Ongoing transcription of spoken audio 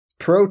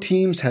Pro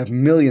teams have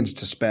millions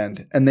to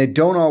spend, and they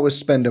don't always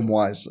spend them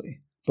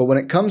wisely. But when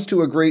it comes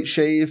to a great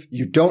shave,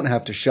 you don't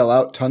have to shell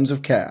out tons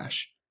of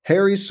cash.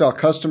 Harry's saw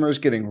customers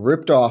getting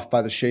ripped off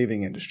by the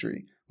shaving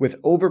industry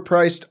with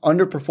overpriced,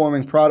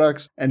 underperforming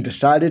products and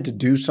decided to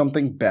do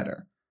something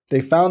better. They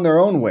found their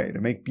own way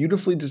to make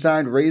beautifully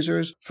designed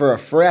razors for a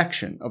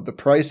fraction of the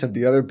price of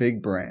the other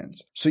big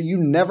brands, so you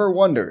never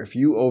wonder if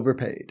you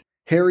overpaid.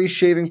 Harry's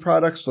shaving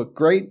products look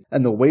great,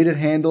 and the weighted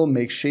handle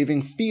makes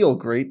shaving feel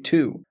great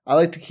too. I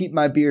like to keep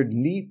my beard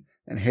neat,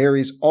 and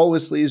Harry's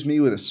always leaves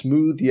me with a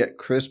smooth yet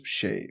crisp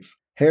shave.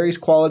 Harry's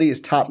quality is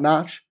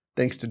top-notch,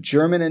 thanks to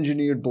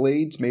German-engineered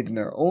blades made in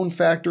their own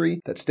factory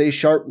that stay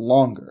sharp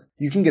longer.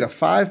 You can get a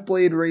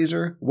 5-blade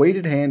razor,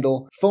 weighted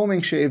handle,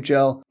 foaming shave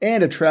gel,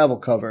 and a travel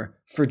cover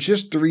for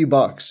just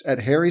 $3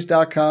 at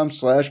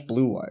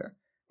harrys.com/bluewire.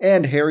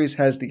 And Harry's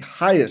has the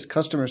highest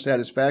customer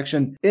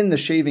satisfaction in the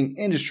shaving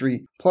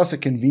industry, plus a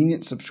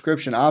convenient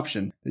subscription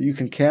option that you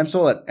can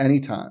cancel at any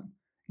time.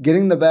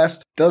 Getting the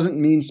best doesn't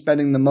mean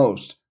spending the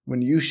most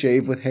when you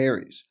shave with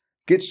Harry's.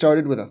 Get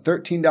started with a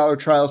 $13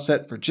 trial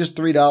set for just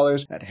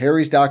 $3 at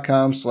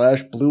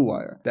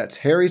harrys.com/bluewire. That's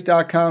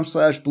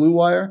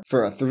harrys.com/bluewire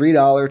for a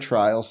 $3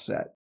 trial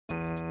set.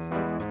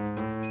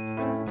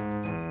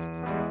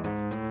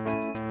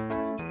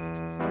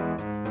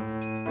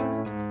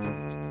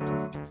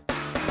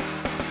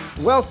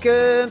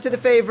 Welcome to The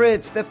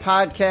Favorites, the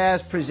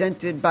podcast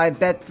presented by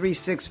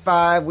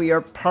Bet365. We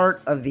are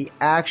part of the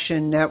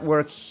Action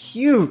Network.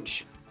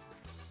 Huge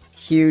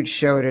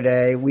show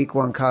today. Week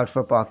 1 college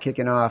football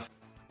kicking off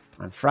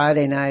on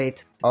Friday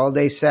night, all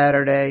day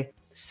Saturday,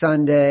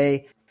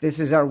 Sunday. This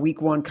is our Week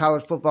 1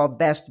 college football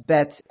best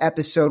bets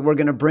episode. We're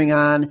going to bring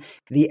on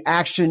the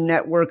Action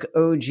Network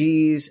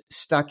OGs,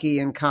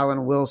 Stuckey and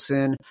Colin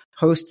Wilson,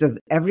 hosts of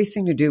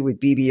everything to do with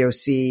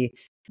BBOC,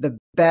 the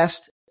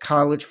best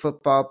college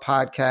football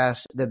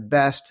podcast, the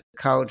best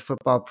college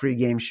football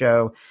pregame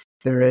show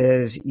there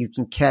is. You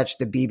can catch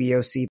the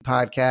BBOC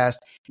podcast.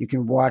 You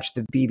can watch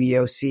the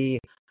BBOC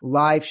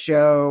live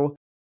show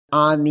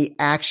on the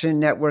Action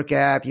Network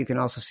app. You can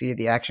also see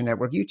the Action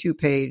Network YouTube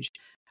page.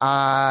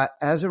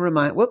 As a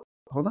reminder,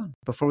 hold on.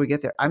 Before we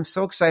get there, I'm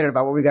so excited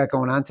about what we got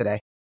going on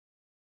today.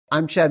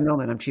 I'm Chad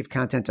Millman. I'm Chief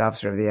Content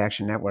Officer of the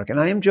Action Network, and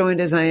I am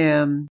joined, as I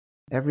am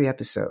every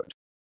episode,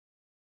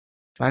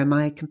 by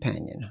my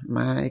companion,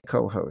 my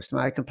co-host,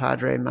 my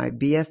compadre, my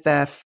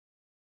BFF,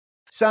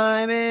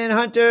 Simon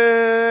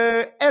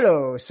Hunter.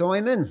 Hello,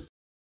 Simon.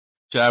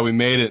 Chad, we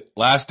made it.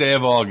 Last day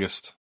of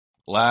August.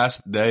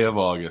 Last day of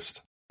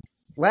August,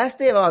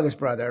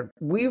 brother.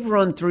 We've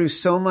run through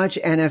so much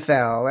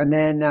NFL, and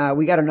then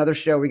we got another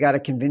show. We got a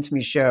Convince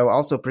Me show,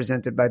 also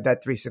presented by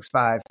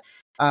Bet365.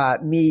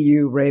 Me,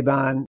 you,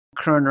 Raybon,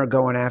 Kerner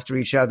going after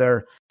each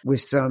other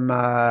with some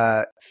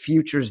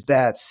futures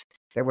bets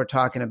that we're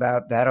talking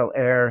about. That'll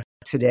air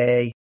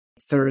today,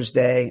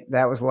 Thursday.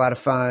 That was a lot of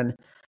fun.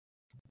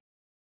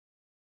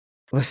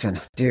 Listen,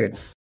 dude,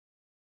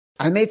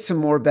 I made some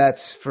more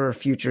bets for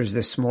futures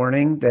this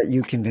morning that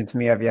you convinced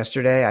me of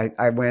yesterday.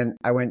 I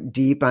went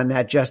deep on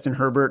that Justin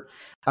Herbert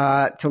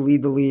to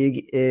lead the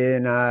league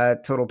in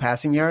total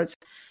passing yards.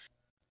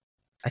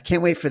 I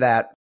can't wait for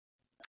that.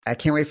 I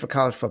can't wait for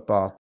college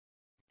football.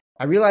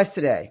 I realized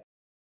today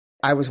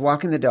I was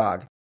walking the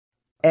dog,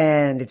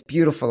 and it's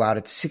beautiful out.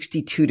 It's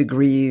 62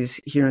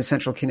 degrees here in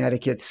central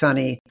Connecticut,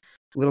 sunny,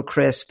 a little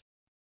crisp.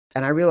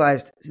 And I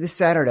realized this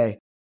Saturday,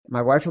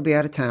 my wife will be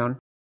out of town.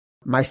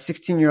 My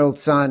 16-year-old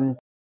son,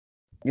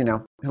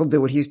 he'll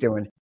do what he's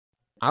doing.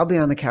 I'll be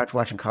on the couch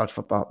watching college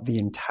football the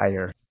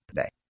entire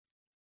day.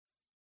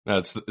 No,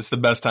 it's the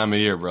best time of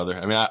year, brother.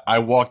 I mean, I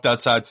walked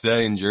outside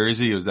today in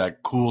Jersey. It was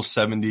that cool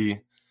 70,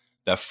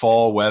 that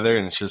fall weather,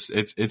 and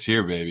it's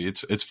here, baby.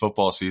 It's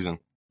football season.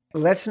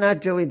 Let's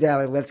not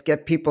dilly-dally. Let's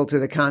get people to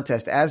the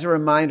contest. As a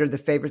reminder, the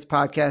Favorites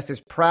podcast is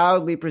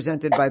proudly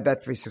presented by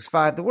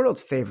Bet365, the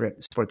world's favorite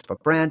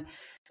sportsbook brand.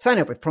 Sign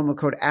up with promo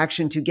code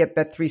ACTION to get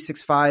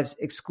Bet365's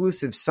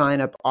exclusive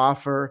sign-up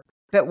offer.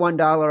 Bet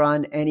 $1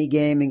 on any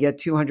game and get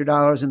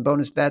 $200 in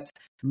bonus bets.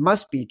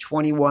 Must be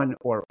 21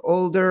 or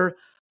older.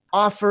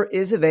 Offer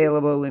is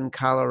available in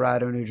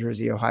Colorado, New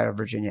Jersey, Ohio,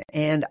 Virginia,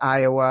 and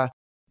Iowa.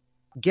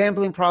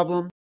 Gambling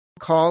problem?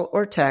 Call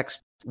or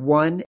text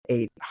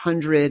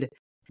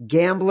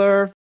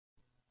 1-800-GAMBLER.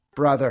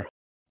 Brother.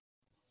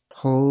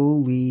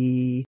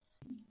 Holy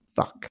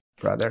fuck,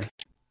 brother.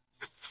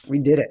 We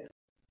did it.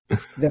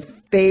 The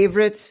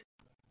Favorites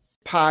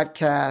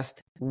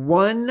podcast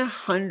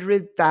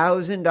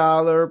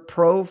 $100,000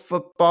 pro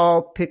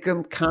football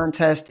pick'em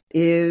contest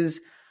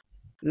is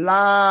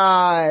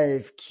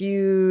live.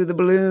 Cue the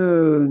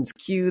balloons.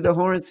 Cue the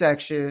horn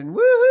section.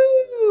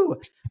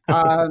 Woohoo!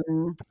 I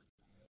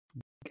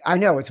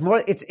know it's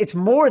more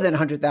than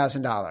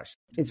 $100,000.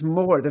 It's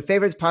more. The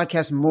Favorites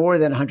podcast more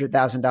than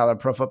 $100,000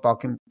 pro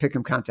football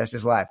pick'em contest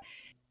is live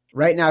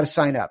right now. To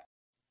sign up,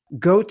 I'm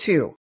going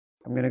to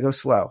go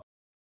slow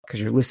because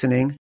you're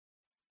listening.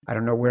 I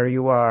don't know where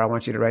you are. I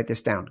want you to write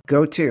this down.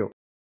 Go to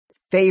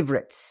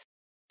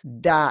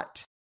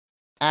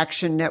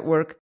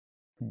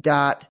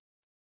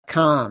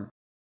favorites.actionnetwork.com.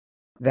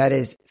 That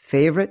is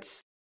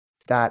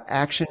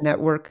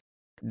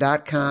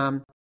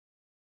favorites.actionnetwork.com.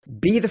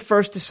 Be the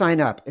first to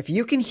sign up. If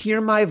you can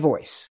hear my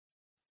voice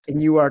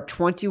and you are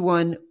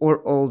 21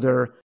 or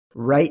older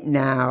right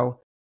now,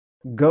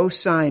 go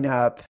sign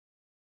up.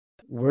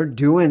 We're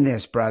doing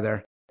this,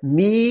 brother.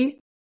 Me,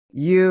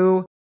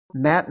 you,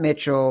 Matt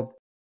Mitchell,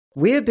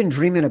 we have been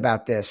dreaming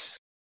about this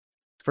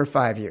for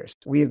 5 years.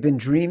 We have been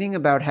dreaming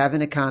about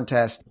having a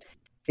contest.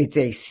 It's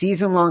a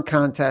season-long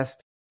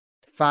contest,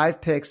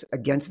 5 picks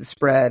against the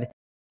spread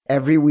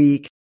every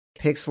week.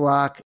 Picks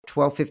lock,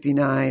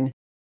 12:59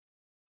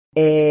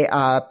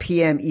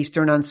 p.m.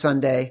 Eastern on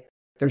Sunday.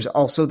 There's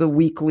also the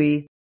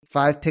weekly,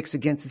 5 picks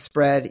against the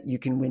spread. You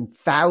can win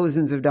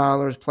thousands of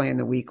dollars playing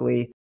the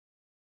weekly.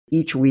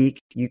 Each week,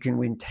 you can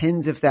win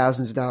tens of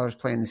thousands of dollars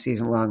playing the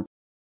season long.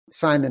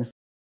 Simon,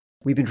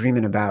 we've been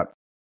dreaming about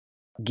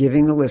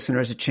giving the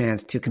listeners a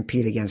chance to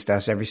compete against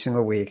us every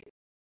single week.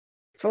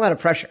 It's a lot of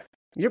pressure.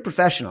 You're a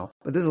professional,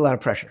 but there's a lot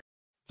of pressure.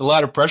 It's a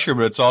lot of pressure,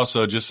 but it's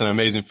also just an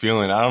amazing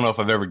feeling. I don't know if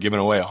I've ever given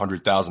away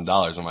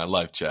 $100,000 in my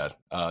life, Chad.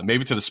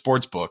 Maybe to the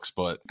sports books,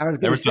 but I was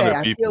going to say,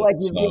 I feel like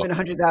you've given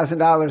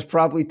 $100,000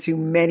 probably to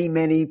many,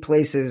 many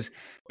places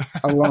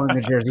along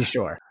the Jersey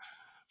Shore.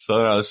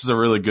 So no, this is a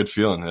really good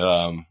feeling.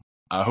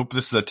 I hope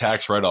this is a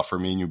tax write-off for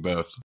me and you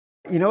both.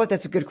 You know what?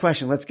 That's a good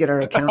question. Let's get our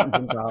accountant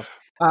involved.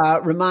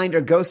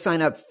 Reminder, go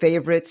sign up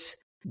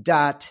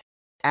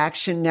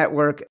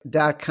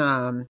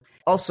favorites.actionnetwork.com.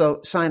 Also,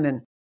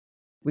 Simon,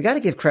 we got to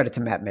give credit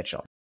to Matt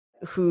Mitchell,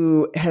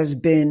 who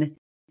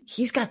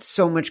he's got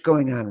so much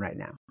going on right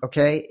now.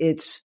 Okay.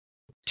 It's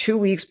 2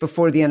 weeks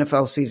before the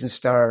NFL season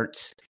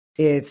starts.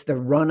 It's the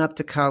run up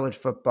to college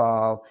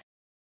football.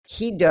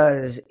 He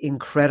does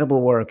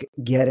incredible work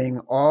getting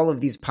all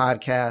of these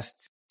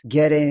podcasts,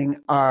 getting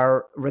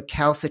our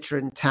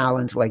recalcitrant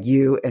talent like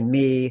you and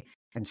me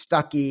and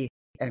Stuckey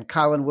and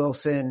Colin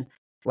Wilson,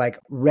 like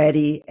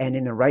ready and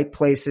in the right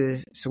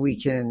places so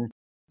we can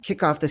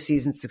kick off the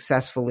season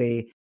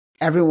successfully.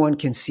 Everyone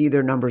can see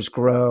their numbers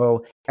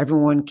grow.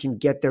 Everyone can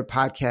get their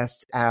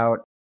podcasts out.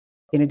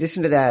 In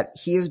addition to that,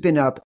 he has been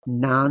up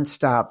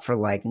nonstop for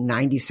like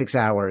 96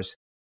 hours,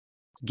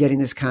 getting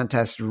this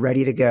contest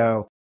ready to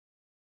go.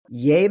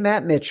 Yay,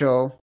 Matt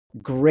Mitchell.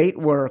 Great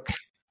work.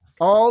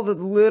 All the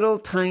little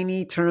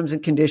tiny terms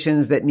and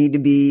conditions that need to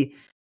be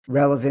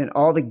relevant,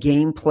 all the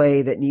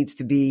gameplay that needs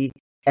to be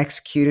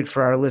executed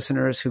for our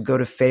listeners who go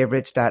to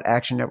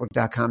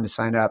favorites.actionnetwork.com to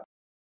sign up.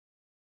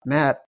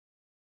 Matt,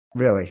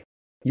 really,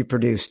 you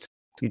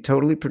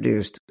totally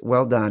produced.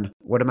 Well done.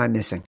 What am I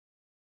missing?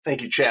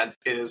 Thank you, Chad.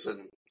 It is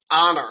an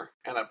honor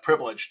and a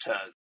privilege to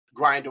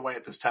grind away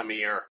at this time of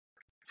year.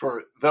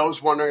 For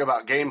those wondering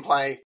about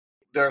gameplay,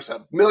 there's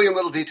a million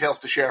little details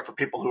to share for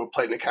people who have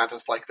played in a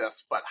contest like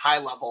this, but high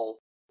level,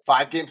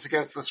 5 games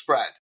against the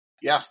spread.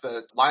 Yes,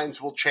 the lines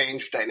will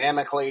change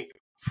dynamically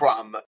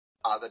from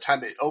the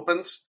time it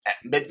opens at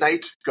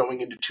midnight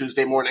going into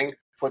Tuesday morning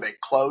before they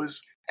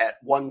close at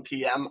 1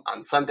 p.m.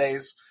 on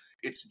Sundays.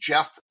 It's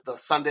just the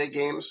Sunday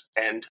games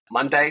and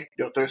Monday,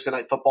 Thursday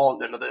night football,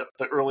 and then the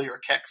earlier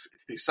kicks.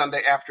 It's the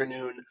Sunday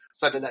afternoon,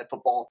 Sunday night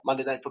football,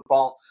 Monday night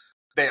football.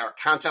 They are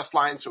contest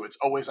lines, so it's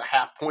always a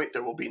half point.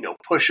 There will be no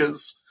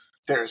pushes.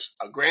 There's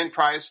a grand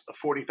prize of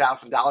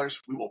 $40,000.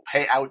 We will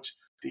pay out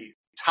the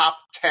top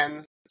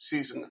 10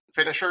 season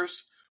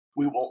finishers.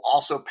 We will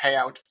also pay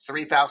out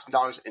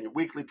 $3,000 in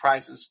weekly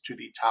prizes to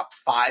the top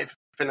 5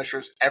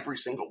 finishers every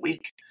single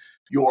week.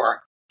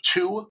 Your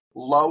 2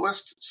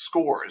 lowest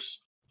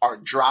scores are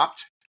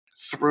dropped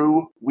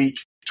through week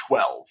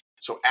 12.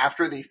 So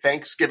after the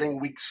Thanksgiving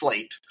week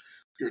slate,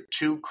 your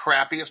 2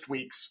 crappiest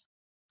weeks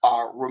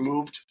are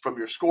removed from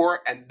your score,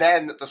 and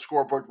then the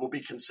scoreboard will be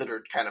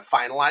considered kind of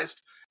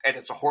finalized, and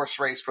it's a horse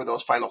race for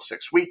those final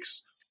 6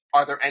 weeks.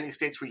 Are there any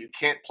states where you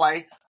can't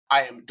play?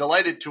 I am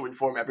delighted to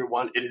inform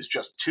everyone it is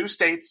just 2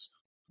 states,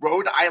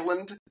 Rhode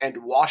Island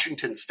and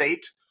Washington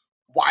State.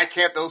 Why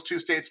can't those 2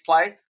 states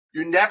play?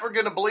 You're never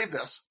going to believe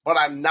this, but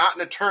I'm not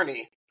an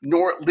attorney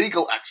nor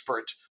legal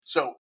expert,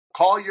 so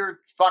call your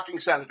fucking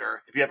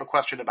senator if you have a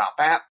question about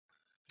that.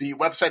 The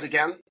website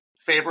again,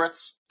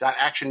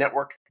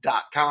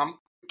 favorites.actionnetwork.com.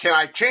 Can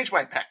I change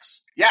my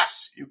picks?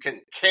 Yes, you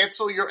can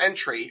cancel your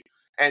entry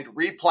and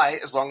replay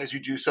as long as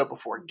you do so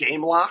before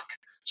game lock.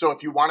 So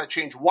if you want to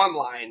change one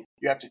line,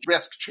 you have to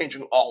risk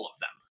changing all of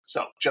them.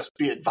 So just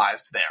be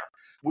advised there.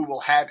 We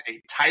will have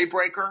a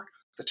tiebreaker.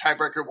 The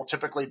tiebreaker will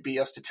typically be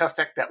a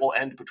statistic that will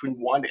end between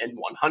 1 and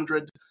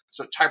 100.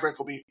 So tiebreaker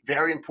will be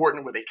very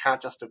important with a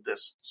contest of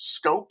this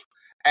scope.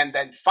 And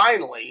then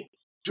finally,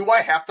 do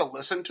I have to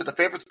listen to the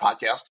Favorites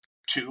podcast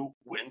to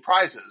win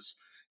prizes?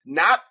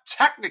 Not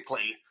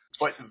technically,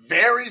 but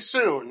very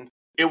soon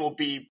it will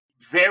be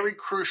very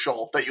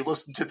crucial that you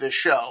listen to this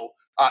show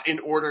in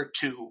order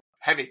to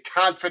have a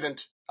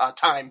confident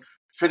time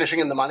finishing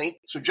in the money.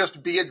 So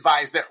just be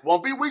advised there. It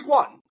won't be week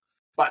 1,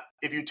 but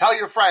if you tell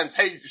your friends,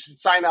 hey, you should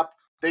sign up,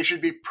 they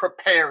should be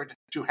prepared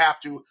to have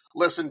to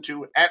listen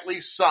to at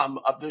least some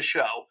of this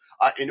show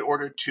in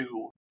order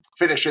to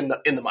finish in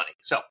the money.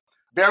 So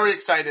very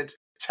excited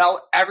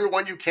Tell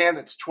everyone you can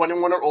that's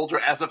 21 or older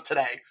as of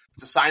today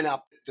to sign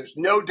up. There's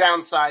no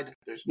downside.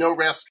 There's no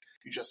risk.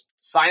 You just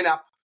sign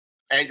up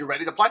and you're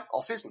ready to play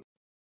all season.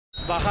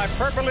 The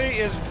hyperbole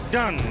is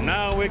done.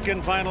 Now we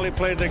can finally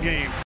play the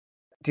game.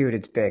 Dude,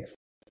 it's big.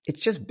 It's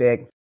just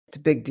big. It's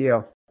a big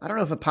deal. I don't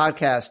know if a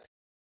podcast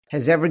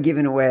has ever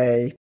given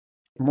away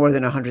more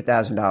than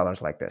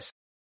 $100,000 like this.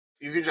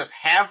 You can just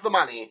have the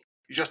money.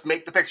 You just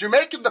make the picks. You're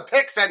making the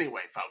picks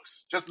anyway,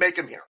 folks. Just make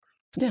them here.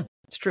 Yeah,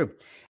 it's true.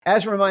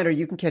 As a reminder,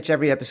 you can catch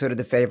every episode of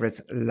The Favorites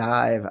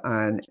live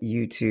on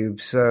YouTube.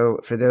 So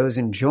for those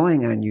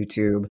enjoying on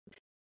YouTube,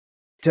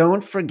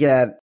 don't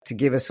forget to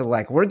give us a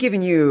like. We're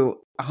giving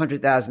you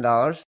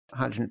 $100,000,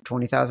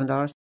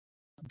 $120,000.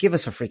 Give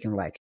us a freaking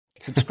like.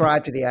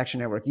 Subscribe to the Action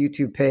Network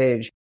YouTube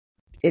page.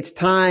 It's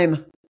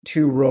time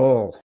to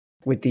roll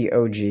with the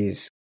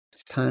OGs.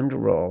 It's time to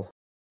roll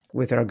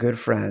with our good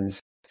friends,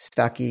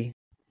 Stuckey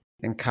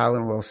and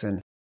Colin Wilson.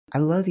 I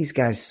love these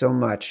guys so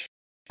much.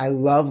 I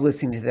love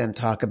listening to them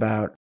talk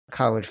about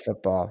college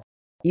football.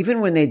 Even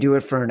when they do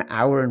it for an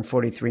hour and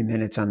 43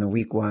 minutes on the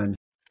week one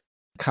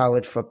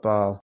college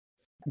football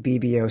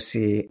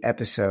BBOC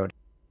episode.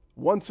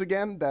 Once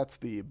again, that's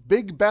the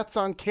Big Bets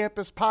on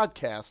Campus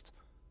podcast.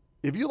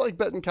 If you like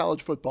betting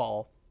college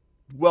football,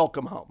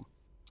 welcome home.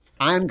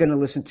 I'm going to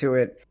listen to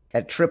it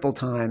at triple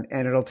time,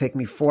 and it'll take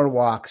me 4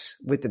 walks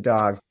with the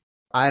dog.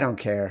 I don't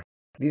care.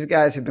 These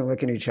guys have been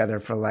looking at each other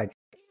for like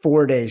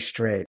 4 days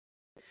straight.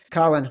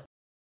 Colin,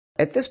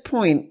 at this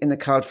point in the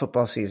college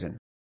football season,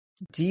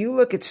 do you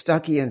look at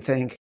Stuckey and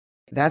think,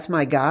 that's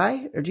my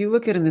guy? Or do you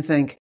look at him and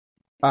think,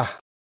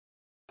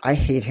 I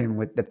hate him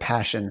with the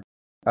passion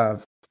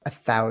of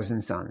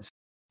 1,000 suns?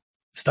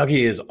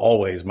 Stuckey is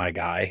always my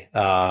guy.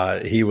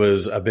 He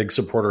was a big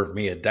supporter of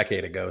me a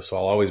decade ago, so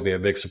I'll always be a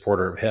big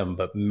supporter of him.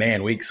 But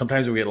man,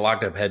 sometimes we get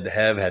locked up head to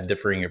head, had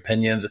differing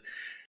opinions.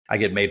 I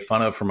get made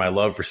fun of for my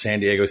love for San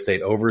Diego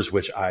State overs,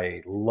 which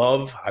I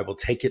love. I will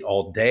take it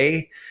all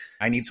day.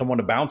 I need someone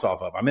to bounce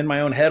off of. I'm in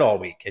my own head all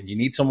week, and you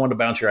need someone to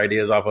bounce your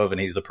ideas off of,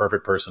 and he's the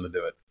perfect person to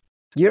do it.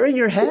 You're in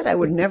your head? I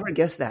would never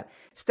guess that.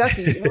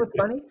 Stuckey, you know what's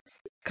funny?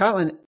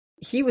 Colin,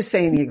 he was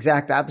saying the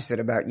exact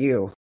opposite about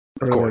you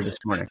earlier this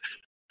morning.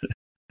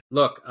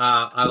 Look,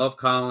 I love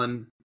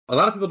Colin. A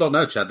lot of people don't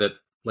know, Chad, that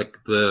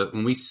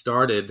when we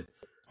started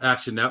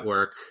Action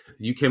Network,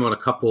 you came on a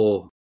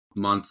couple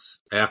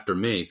months after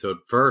me. So at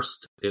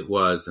first it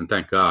was, and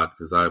thank God,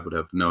 because I would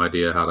have no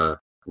idea how to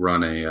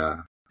run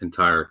a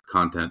entire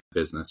content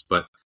business.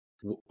 But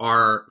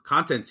our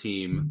content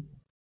team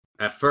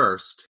at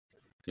first,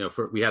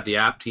 we had the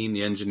app team,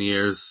 the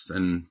engineers,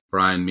 and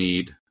Brian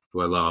Mead, who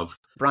I love.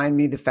 Brian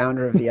Mead, the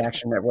founder of the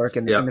Action Network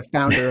and the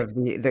founder of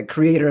the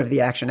creator of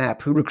the Action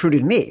app, who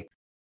recruited me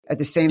at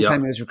the same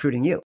time he was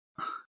recruiting you.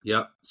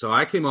 Yep. So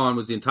I came on,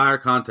 was the entire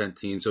content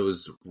team. So it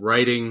was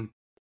writing,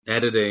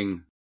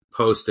 editing,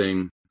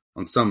 posting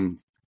on some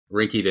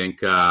rinky-dink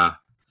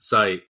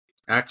site.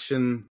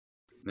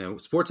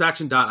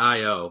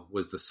 Sportsaction.io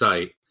was the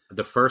site.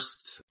 The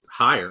first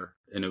hire,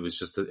 and it was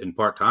just in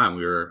part-time.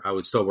 I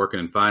was still working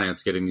in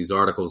finance, getting these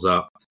articles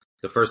up.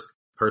 The first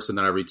person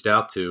that I reached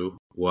out to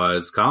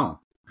was Colin,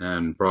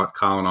 and brought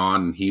Colin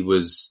on, and he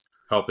was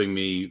helping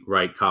me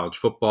write college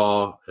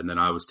football, and then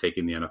I was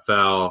taking the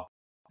NFL,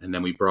 and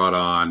then we brought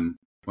on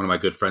one of my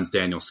good friends,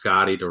 Daniel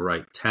Scotti, to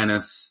write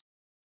tennis,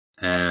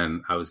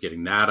 and I was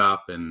getting that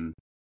up, and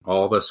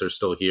all of us are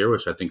still here,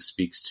 which I think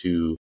speaks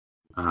to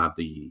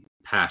the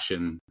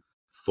passion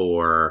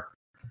for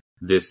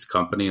this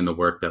company and the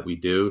work that we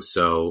do.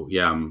 So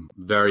yeah, I'm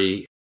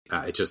very,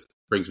 it just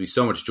brings me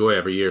so much joy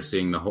every year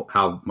seeing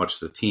how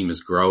much the team is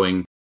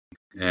growing,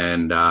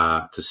 and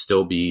to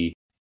still be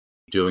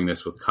doing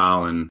this with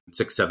Colin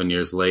 6-7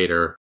 years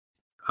later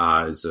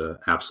is an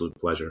absolute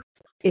pleasure.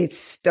 It's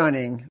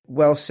stunning.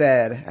 Well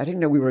said. I didn't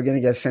know we were going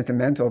to get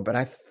sentimental, but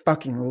I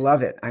fucking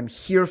love it. I'm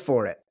here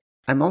for it.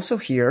 I'm also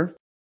here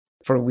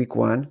for week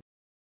one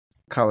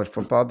college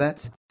football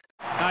bets.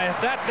 Now,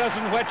 if that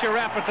doesn't whet your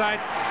appetite,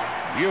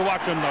 you're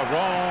watching the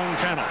wrong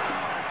channel.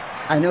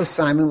 I know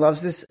Simon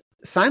loves this.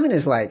 Simon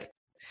is like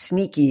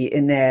sneaky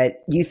in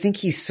that you think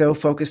he's so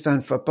focused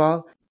on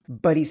football,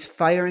 but he's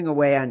firing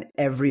away on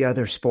every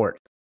other sport,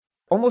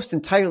 almost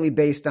entirely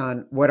based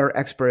on what our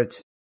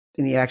experts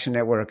in the Action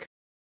Network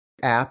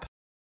app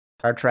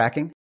are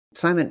tracking.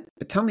 Simon,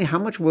 tell me, how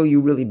much will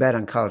you really bet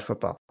on college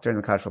football during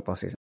the college football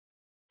season?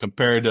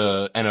 Compared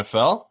to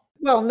NFL?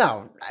 Well,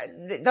 no,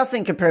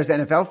 nothing compares to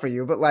NFL for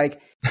you, but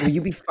will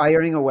you be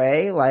firing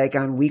away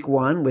on week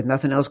one with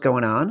nothing else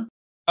going on?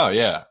 Oh,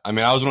 yeah. I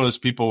mean, I was one of those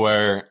people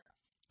where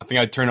I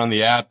think I turned on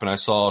the app and I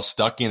saw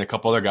Stuckey and a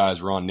couple other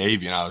guys were on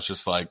Navy, and I was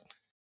just like,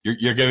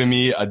 you're giving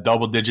me a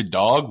double-digit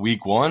dog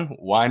week one?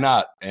 Why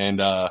not?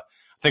 And I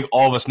think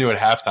all of us knew at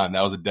halftime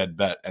that was a dead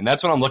bet, and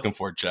that's what I'm looking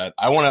for, Chad.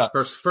 I want to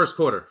first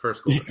quarter.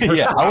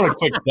 Yeah, I want a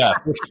quick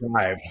death.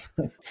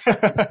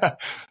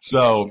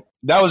 So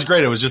that was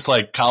great. It was just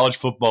like college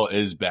football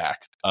is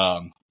back.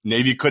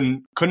 Navy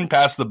couldn't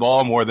pass the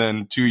ball more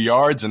than 2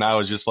 yards, and I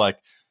was just like,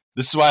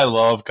 this is why I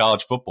love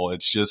college football.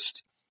 It's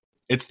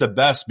the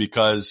best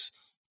because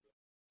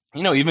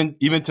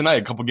even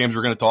tonight, a couple games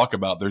we're going to talk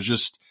about,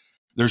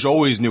 there's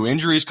always new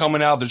injuries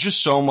coming out. There's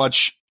just so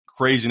much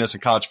craziness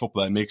in college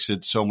football that makes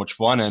it so much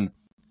fun. And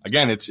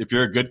again, if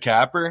you're a good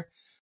capper,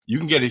 you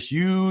can get a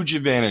huge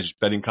advantage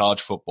betting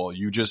college football.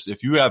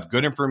 If you have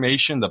good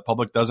information the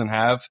public doesn't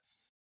have,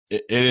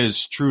 it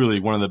is truly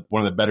one of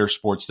the better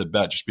sports to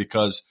bet, just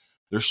because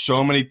there's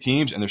so many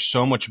teams and there's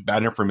so much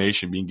bad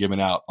information being given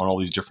out on all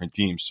these different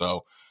teams.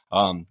 So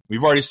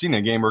we've already seen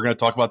a game we're going to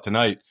talk about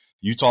tonight,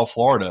 Utah,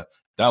 Florida.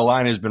 That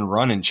line has been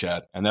running,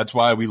 Chad, and that's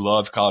why we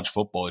love college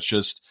football.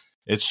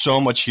 It's so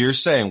much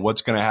hearsay and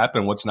what's going to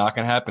happen, what's not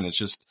going to happen.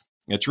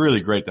 It's really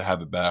great to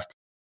have it back.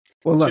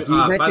 Well, look,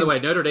 by the way,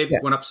 Notre Dame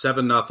went up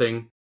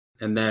 7-0,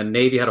 and then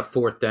Navy had a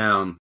 4th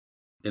down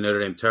in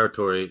Notre Dame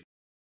territory,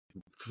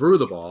 threw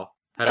the ball,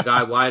 had a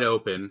guy wide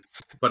open,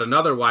 but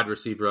another wide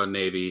receiver on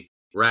Navy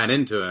ran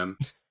into him.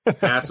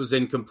 Pass was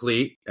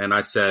incomplete, and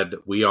I said,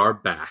 "We are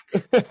back."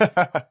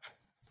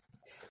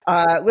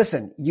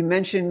 Listen, you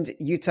mentioned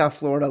Utah,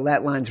 Florida.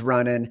 That line's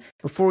running.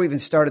 Before we even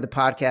started the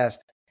podcast,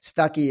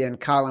 Stuckey and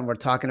Colin were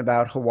talking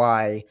about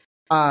Hawaii.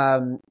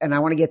 And I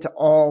want to get to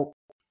all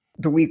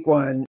the week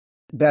 1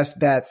 best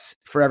bets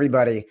for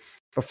everybody.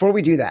 Before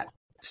we do that,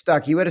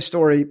 Stuck, you had a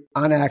story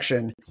on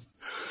Action,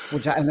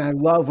 and I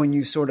love when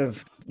you sort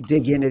of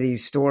dig into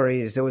these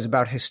stories. That was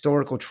about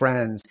historical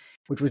trends,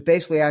 which was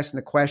basically asking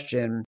the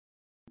question,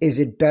 is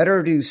it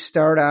better to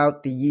start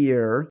out the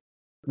year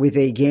with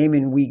a game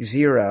in week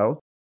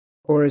 0,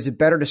 or is it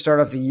better to start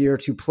off the year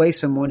to play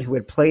someone who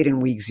had played in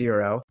week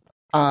 0?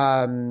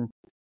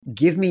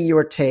 Give me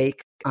your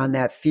take on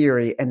that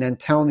theory, and then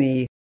tell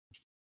me,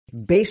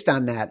 based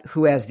on that,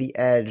 who has the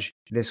edge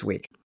this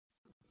week?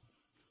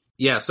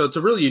 Yeah, so it's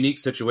a really unique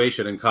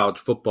situation in college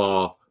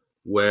football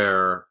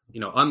where,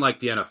 unlike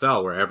the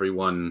NFL, where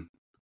everyone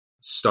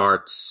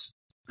starts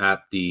on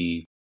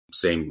the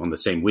same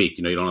week,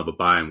 you don't have a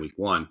bye in week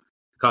 1.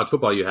 College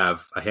football, you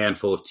have a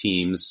handful of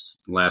teams.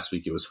 Last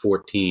week it was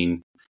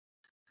 14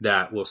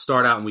 that will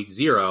start out in week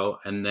 0,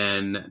 and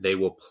then they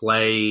will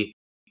play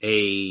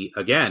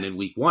again in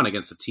week 1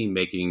 against a team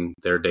making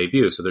their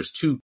debut. So there's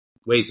 2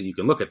 ways that you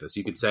can look at this.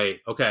 You could say,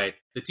 okay,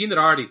 the team that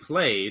already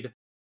played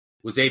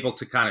was able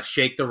to kind of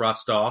shake the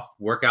rust off,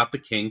 work out the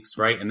kinks,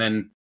 right? And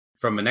then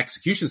from an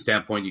execution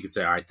standpoint, you could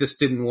say, all right, this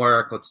didn't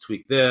work. Let's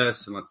tweak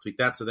this and let's tweak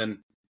that. So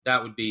then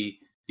that would be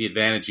the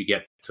advantage you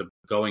get to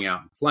going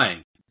out and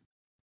playing.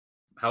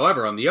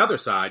 However, on the other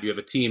side, you have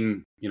a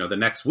team, the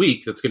next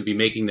week that's going to be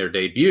making their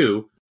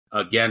debut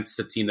against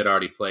a team that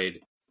already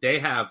played. They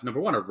have, number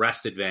one, a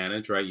rest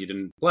advantage, right? You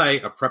didn't play,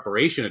 a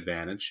preparation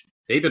advantage.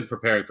 They've been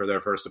preparing for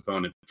their first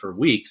opponent for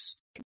weeks,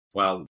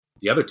 while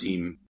the other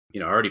team,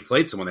 already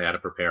played someone they had to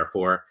prepare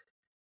for.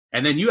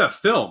 And then you have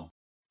film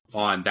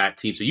on that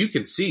team. So you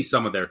can see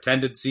some of their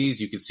tendencies.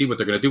 You can see what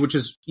they're going to do, which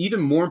is even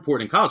more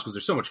important in college because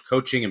there's so much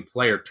coaching and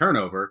player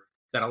turnover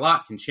that a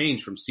lot can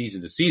change from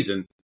season to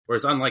season.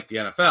 Whereas unlike the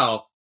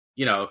NFL,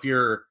 if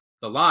you're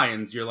the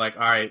Lions, you're like,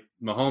 all right,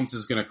 Mahomes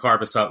is going to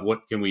carve us up.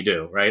 What can we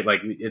do? Right?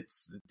 Like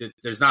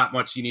there's not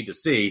much you need to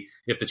see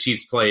if the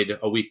Chiefs played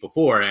a week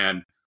before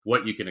and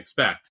what you can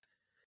expect.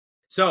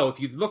 So if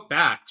you look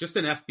back just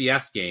in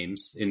FBS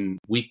games in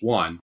week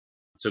 1,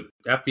 so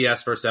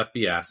FBS versus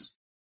FBS,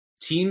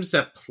 teams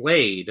that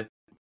played,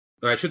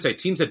 or I should say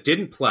teams that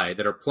didn't play,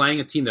 that are playing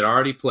a team that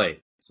already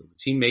played. So the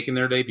team making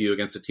their debut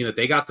against a team that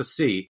they got to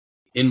see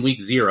in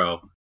week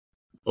 0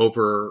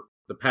 over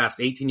the past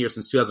 18 years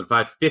since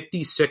 2005,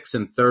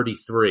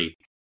 56-33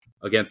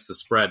 against the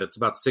spread. It's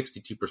about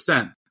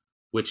 62%,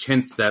 which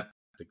hints that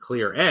the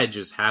clear edge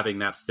is having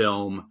that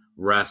film,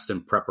 rest,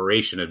 and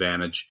preparation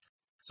advantage.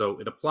 So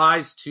it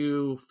applies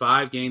to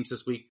 5 games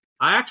this week.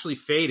 I actually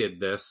faded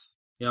this.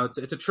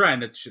 It's a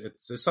trend. It's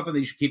something that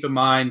you should keep in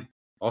mind.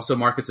 Also,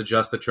 markets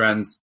adjust the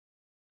trends.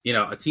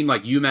 A team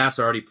like UMass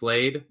already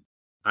played.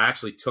 I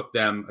actually took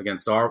them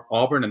against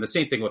Auburn, and the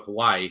same thing with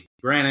Hawaii.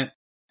 Granted,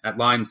 at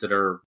lines that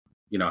are,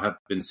 have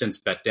been since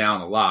bet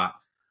down a lot.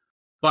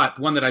 But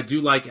one that I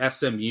do like,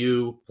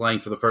 SMU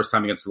playing for the first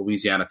time against the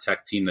Louisiana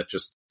Tech team that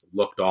just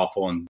looked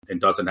awful and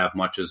doesn't have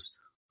much, is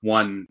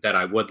one that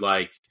I would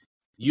like.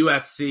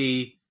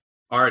 USC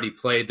already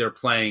played. They're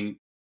playing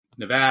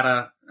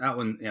Nevada. That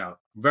one,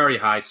 very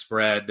high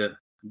spread,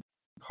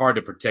 hard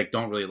to predict.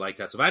 Don't really like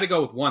that. So if I had to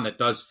go with one that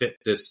does fit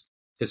this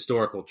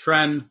historical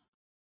trend,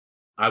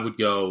 I would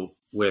go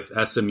with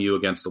SMU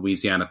against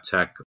Louisiana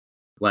Tech,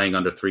 laying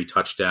under 3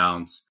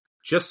 touchdowns.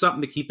 Just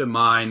something to keep in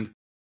mind.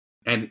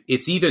 And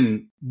it's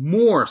even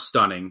more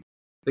stunning.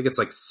 I think it's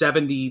like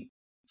 76%.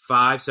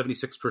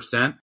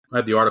 I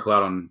have the article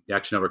out on the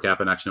Action Network app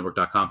and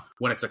actionnetwork.com.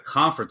 When it's a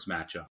conference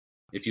matchup,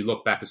 if you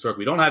look back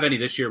historically, we don't have any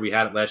this year. We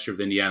had it last year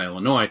with Indiana,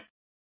 Illinois.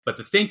 But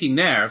the thinking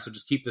there, so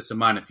just keep this in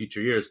mind in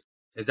future years,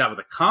 is that with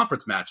a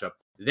conference matchup,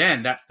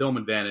 then that film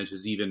advantage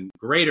is even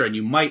greater, and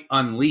you might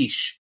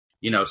unleash,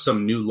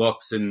 some new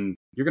looks, and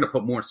you're going to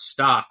put more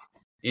stock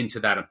into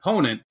that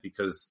opponent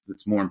because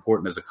it's more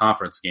important as a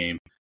conference game.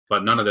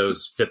 But none of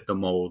those fit the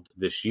mold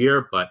this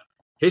year. But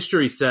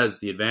history says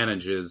the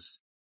advantage is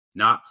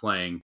not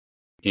playing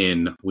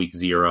in week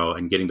 0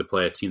 and getting to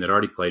play a team that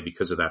already played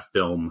because of that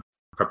film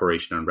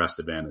preparation and rest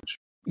advantage.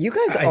 You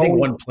guys, I think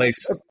one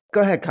place.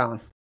 Go ahead, Colin.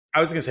 I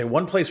was going to say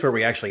one place where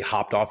we actually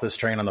hopped off this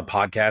train on the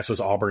podcast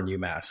was Auburn,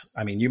 UMass.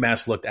 I mean,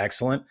 UMass looked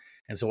excellent.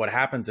 And so what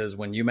happens is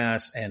when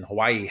UMass and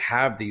Hawaii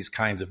have these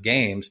kinds of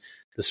games,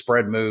 the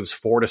spread moves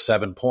 4 to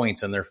 7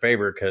 points in their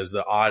favor because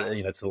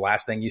it's the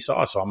last thing you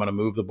saw. So I'm going to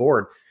move the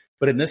board.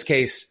 But in this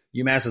case,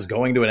 UMass is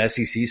going to an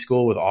SEC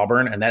school with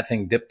Auburn, and that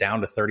thing dipped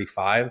down to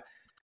 35.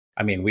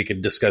 I mean, we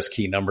could discuss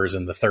key numbers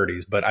in the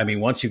 30s, but I mean,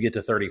 once you get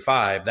to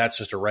 35, that's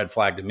just a red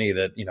flag to me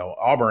that,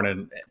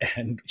 Auburn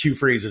and Hugh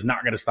Freeze is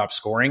not going to stop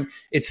scoring.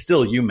 It's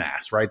still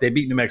UMass, right? They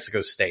beat New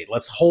Mexico State.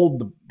 Let's hold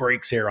the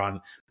brakes here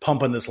on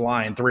pumping this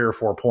line 3 or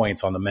 4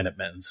 points on the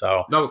Minutemen.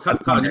 So no,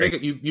 Colin,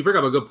 you bring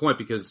up a good point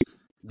because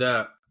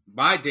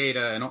my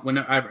data, and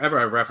whenever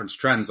I reference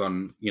trends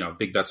on,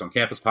 Big Bets on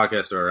Campus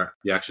podcast or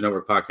the Action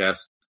Network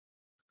podcast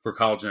for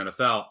college and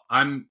NFL,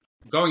 I'm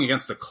going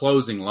against the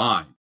closing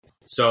line.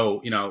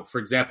 So, for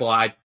example,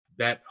 I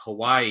bet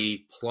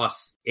Hawaii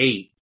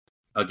 +8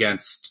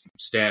 against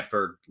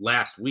Stanford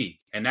last week,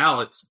 and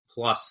now it's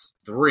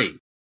 +3,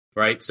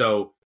 right?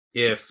 So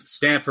if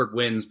Stanford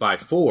wins by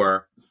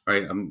 4,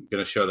 right, I'm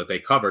going to show that they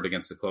covered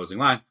against the closing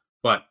line,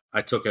 but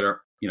I took it,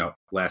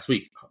 last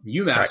week.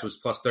 UMass was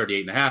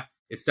 +38.5.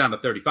 It's down to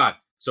 35.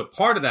 So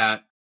part of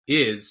that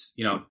is,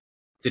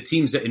 the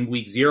teams that in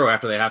week 0,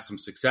 after they have some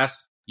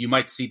success, you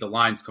might see the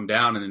lines come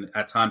down, and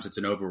at times it's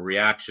an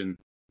overreaction,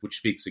 which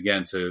speaks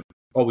again to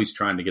always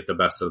trying to get the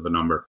best of the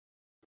number.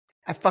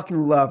 I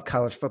fucking love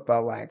college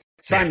football lines.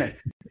 Simon,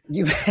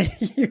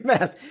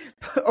 UMass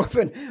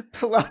open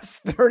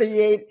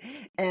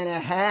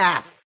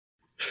 +38.5.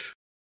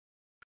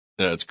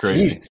 Yeah, it's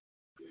crazy. Jesus.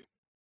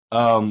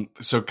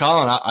 So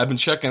Colin, I've been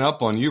checking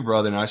up on you,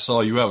 brother, and I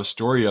saw you have a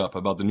story up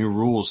about the new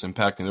rules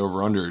impacting the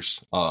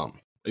over-unders.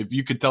 If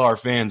you could tell our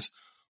fans,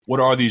 what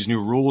are these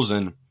new rules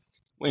and,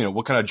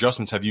 what kind of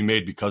adjustments have you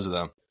made because of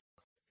them?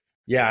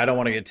 Yeah, I don't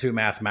want to get too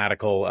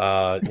mathematical.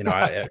 No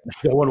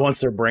one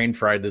wants their brain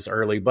fried this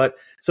early. But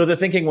so the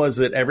thinking was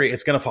that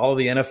it's going to follow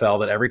the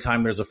NFL, that every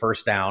time there's a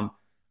first down,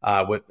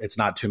 it's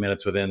not 2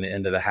 minutes within the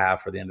end of the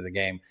half or the end of the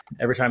game.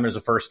 Every time there's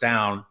a first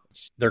down,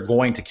 they're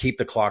going to keep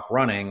the clock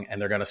running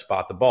and they're going to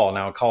spot the ball.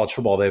 Now in college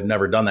football, they've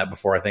never done that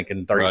before. I think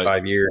in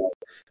 35 years,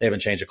 they haven't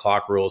changed the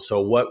clock rules.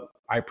 So what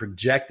I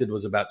projected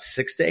was about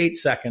 6 to 8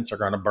 seconds are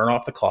going to burn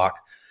off the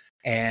clock.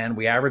 And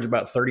we average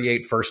about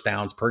 38 first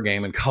downs per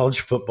game in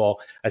college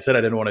football. I said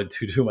I didn't want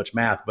to do too much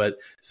math, but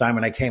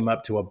Simon, I came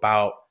up to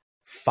about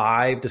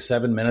 5 to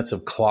 7 minutes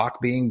of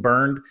clock being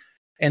burned.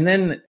 And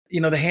then,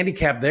 the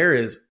handicap there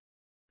is,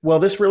 well,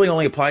 this really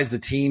only applies to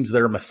teams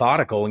that are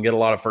methodical and get a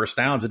lot of first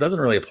downs. It doesn't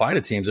really apply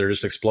to teams that are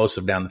just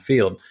explosive down the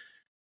field.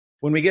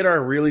 When we get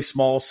our really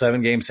small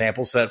 7-game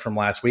sample set from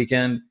last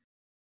weekend,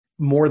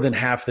 more than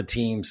half the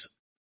teams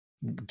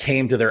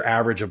came to their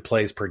average of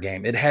plays per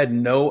game. It had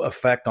no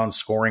effect on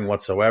scoring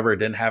whatsoever. It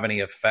didn't have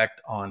any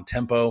effect on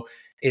tempo.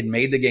 It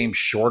made the game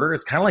shorter.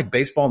 It's kind of like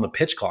baseball and the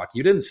pitch clock.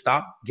 You didn't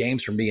stop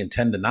games from being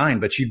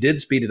 10-9, but you did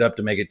speed it up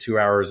to make it 2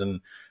 hours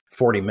and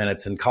 40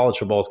 minutes. And college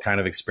football is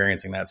kind of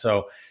experiencing that.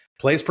 So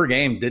plays per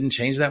game didn't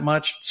change that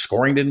much.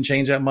 Scoring didn't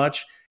change that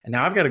much. And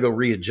now I've got to go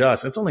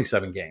readjust. It's only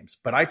 7 games,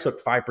 but I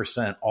took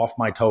 5% off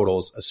my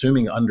totals,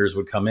 assuming unders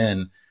would come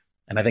in.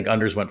 And I think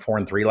unders went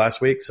 4-3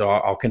 last week. So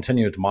I'll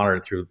continue to monitor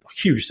it through a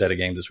huge set of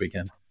games this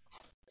weekend.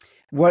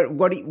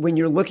 When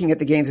you're looking at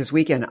the games this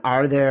weekend,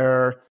 are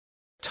there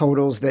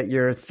totals that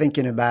you're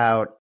thinking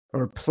about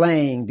or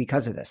playing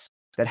because of this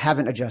that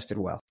haven't adjusted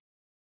well?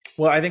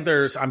 Well, I think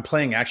I'm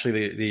playing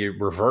actually the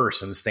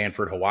reverse in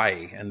Stanford,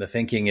 Hawaii. And the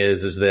thinking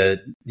is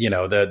that,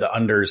 the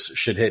unders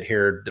should hit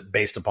here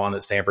based upon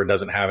that Stanford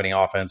doesn't have any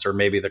offense, or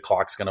maybe the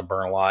clock's going to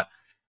burn a lot.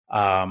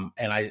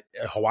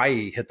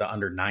 Hawaii hit the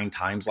under 9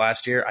 times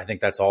last year. I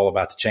think that's all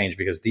about to change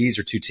because these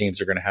are 2 teams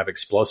that are going to have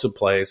explosive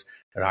plays.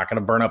 They're not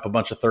going to burn up a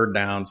bunch of third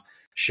downs.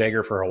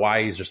 Shager for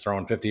Hawaii is just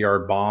throwing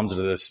 50-yard bombs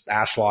to this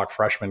Ashlock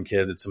freshman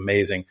kid. It's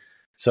amazing.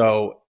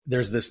 So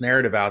there's this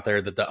narrative out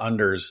there that the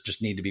unders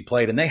just need to be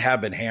played, and they have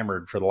been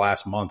hammered for the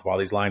last month while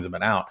these lines have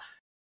been out.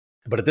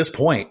 But at this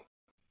point,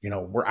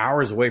 we're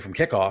hours away from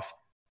kickoff.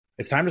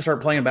 It's time to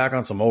start playing back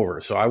on some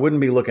overs. So I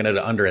wouldn't be looking at an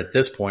under at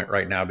this point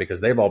right now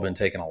because they've all been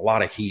taking a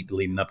lot of heat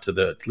leading up to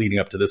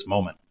this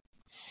moment.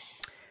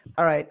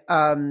 All right.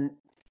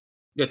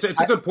 It's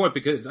a good point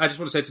because I just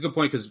want to say it's a good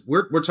point because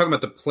we're talking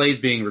about the plays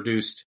being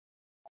reduced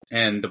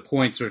and the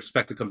points are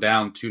expected to come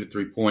down 2 to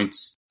 3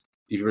 points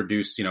if you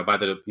reduce, by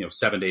the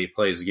 7 to 8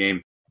 plays a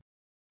game.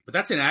 But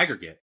that's in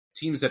aggregate.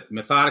 Teams that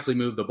methodically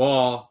move the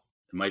ball,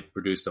 it might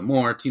produce them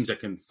more. Teams that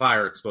can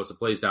fire explosive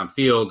plays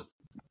downfield,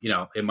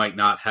 it might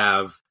not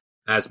have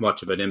as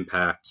much of an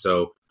impact.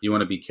 So you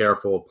want to be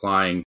careful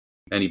applying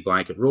any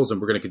blanket rules.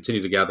 And we're going to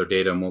continue to gather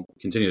data, and we'll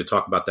continue to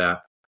talk about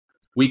that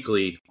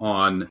weekly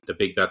on the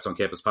Big Bets on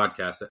Campus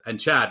podcast. And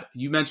Chad,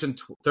 you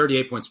mentioned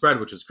 38-point spread,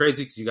 which is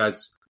crazy because you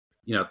guys,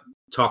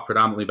 talk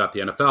predominantly about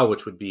the NFL,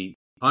 which would be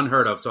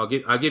unheard of. So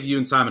I'll give you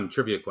and Simon a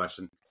trivia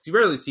question. You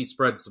rarely see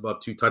spreads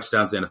above 2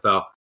 touchdowns in the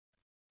NFL.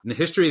 In the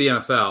history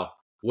of the NFL,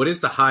 what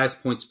is the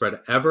highest point spread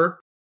ever?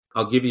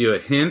 I'll give you a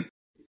hint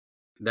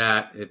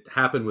that it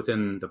happened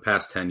within the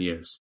past 10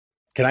 years.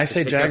 Can I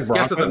say Jags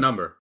Broncos? Guess at the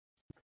number.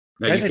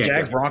 No, Can I say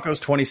Jags Broncos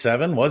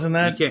 27? Wasn't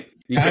that? You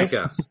can't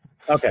guess.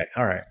 Okay,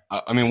 all right.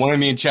 I mean, one of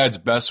me and Chad's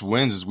best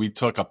wins is we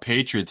took a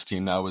Patriots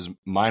team that was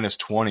minus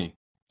 20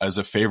 as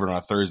a favorite on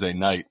a Thursday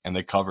night, and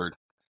they covered.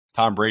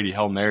 Tom Brady,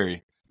 Hail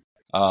Mary.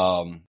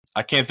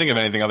 I can't think of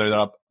anything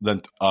other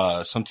than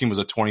some team was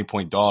a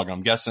 20-point dog.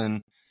 I'm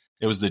guessing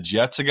it was the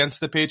Jets against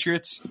the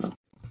Patriots.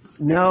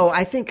 No,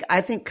 I think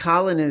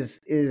Colin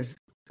is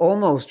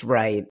almost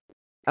right.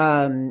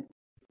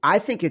 I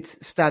think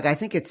it's stuck. I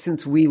think it's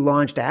since we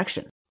launched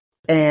Action,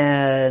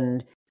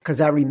 and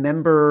because I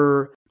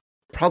remember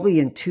probably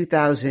in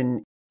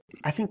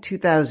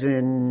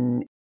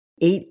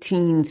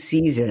 2018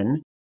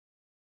 season,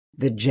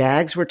 the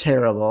Jags were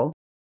terrible.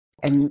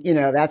 And,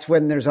 that's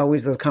when there's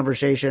always those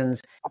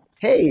conversations.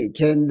 Hey,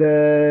 can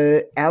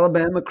the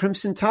Alabama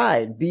Crimson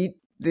Tide beat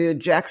the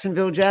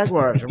Jacksonville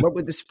Jaguars? Or what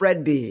would the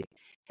spread be?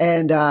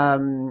 And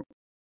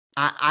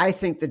I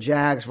think the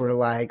Jags were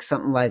like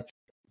something like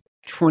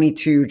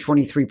 22,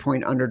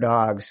 23-point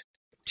underdogs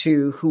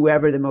to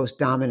whoever the most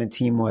dominant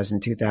team was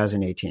in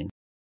 2018.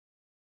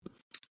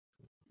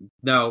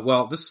 No,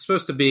 well, this is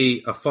supposed to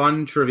be a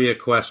fun trivia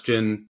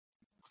question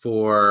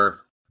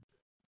for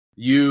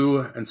you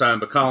and Simon,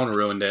 but Colin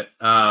ruined it.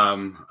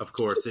 Of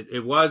course,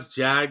 it was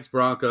Jags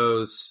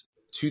Broncos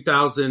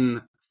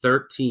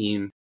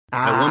 2013.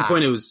 At one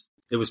point,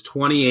 it was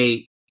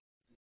 28,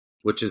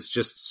 which is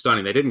just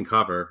stunning. They didn't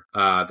cover.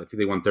 I think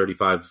they won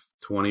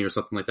 35-20 or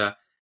something like that.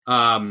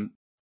 And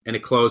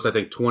it closed, I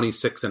think,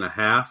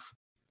 26.5.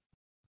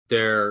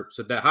 So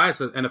the highest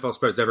that NFL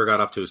spreads ever got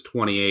up to is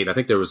 28. I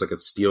think there was like a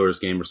Steelers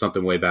game or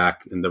something way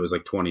back, and there was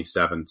like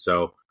 27.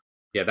 So,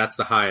 yeah, that's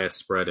the highest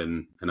spread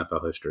in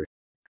NFL history.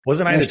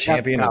 Wasn't I the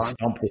champion of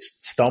Stump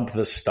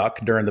the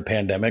Stuck during the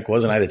pandemic?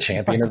 Wasn't I the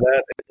champion of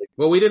that?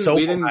 Well, we didn't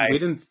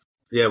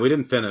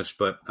finish,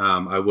 but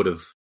I would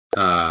have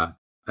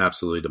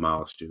absolutely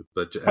demolished you.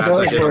 But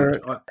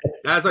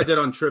as I did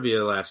on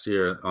trivia last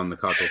year on the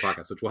Cosmo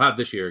podcast, which we'll have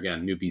this year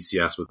again, new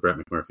BCS with Brett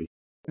McMurphy.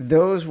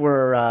 Those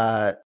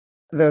were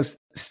those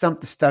Stump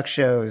the Stuck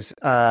shows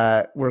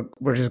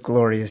were just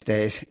glorious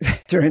days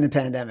during the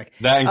pandemic.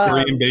 That and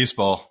Korean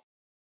baseball,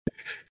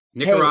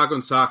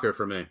 Nicaraguan soccer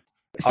for me.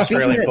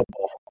 Australian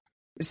football.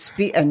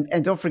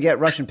 And don't forget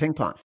Russian ping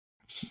pong.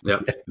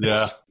 Yep.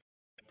 Yeah.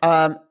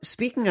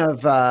 Speaking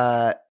of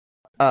the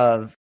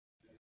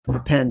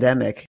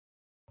pandemic,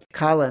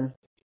 Colin,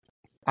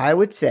 I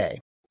would say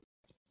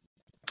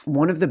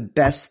one of the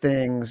best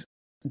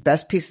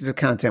pieces of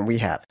content we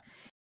have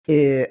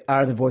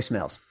are the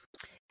voicemails,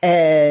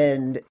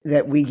 and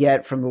that we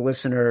get from the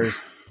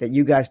listeners that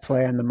you guys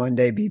play on the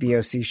Monday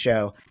BBOC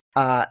show,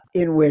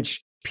 in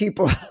which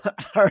people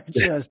are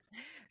just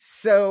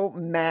so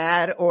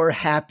mad or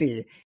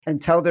happy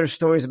and tell their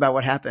stories about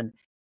what happened.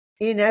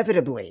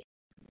 Inevitably,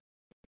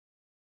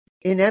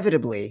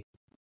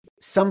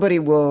 somebody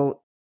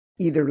will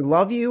either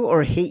love you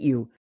or hate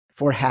you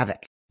for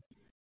Havoc.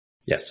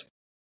 Yes.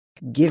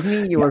 Give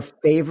me your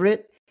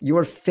favorite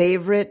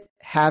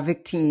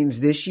Havoc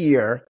teams this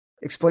year.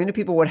 Explain to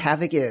people what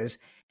Havoc is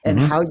and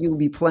how you'll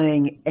be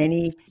playing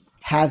any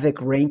Havoc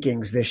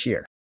rankings this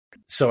year.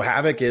 So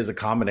Havoc is a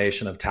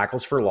combination of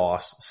tackles for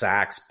loss,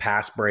 sacks,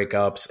 pass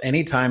breakups,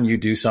 anytime you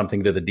do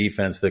something to the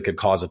defense that could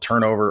cause a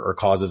turnover or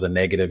causes a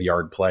negative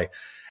yard play.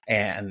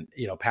 And,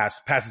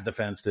 passes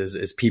defense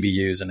is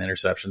PBUs and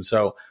interceptions.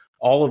 So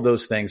all of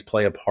those things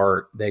play a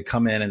part. They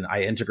come in and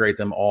I integrate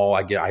them all.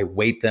 I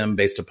weight them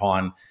based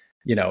upon,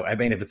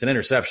 if it's an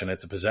interception,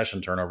 it's a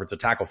possession turnover, it's a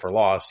tackle for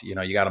loss, you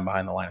got them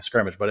behind the line of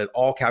scrimmage, but it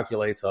all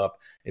calculates up.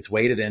 It's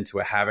weighted into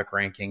a Havoc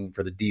ranking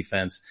for the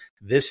defense.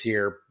 This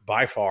year,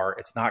 by far,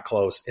 it's not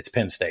close. It's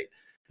Penn State.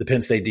 The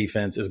Penn State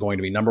defense is going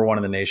to be number one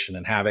in the nation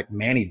in Havoc.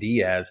 Manny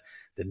Diaz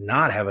did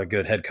not have a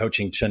good head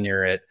coaching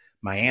tenure at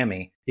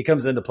Miami. He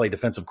comes in to play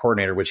defensive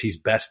coordinator, which he's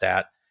best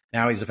at.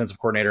 Now he's defensive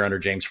coordinator under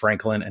James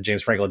Franklin, and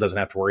James Franklin doesn't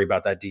have to worry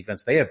about that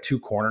defense. They have two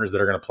corners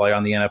that are going to play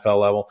on the NFL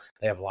level.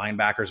 They have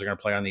linebackers that are going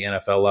to play on the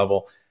NFL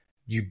level.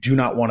 You do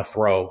not want to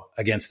throw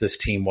against this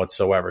team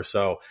whatsoever.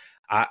 So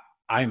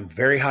I'm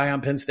very high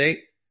on Penn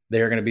State.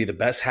 They are going to be the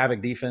best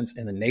Havoc defense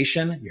in the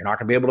nation. You're not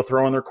going to be able to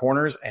throw in their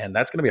corners, and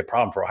that's going to be a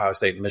problem for Ohio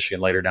State and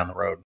Michigan later down the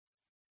road.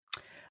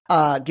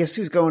 Guess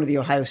who's going to the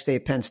Ohio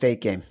State-Penn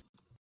State game?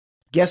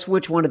 Guess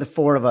which one of the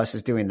four of us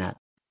is doing that?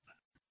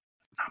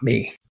 Not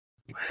me.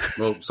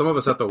 Well, some of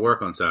us have to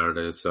work on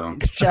Saturdays, so.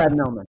 Chad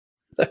Millman.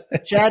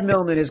 Chad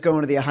Millman is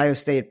going to the Ohio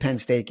State-Penn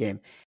State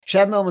game.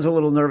 Chad Millman's a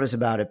little nervous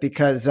about it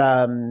because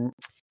my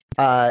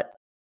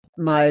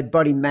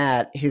buddy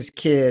Matt, his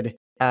kid,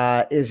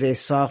 is a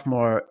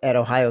sophomore at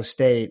Ohio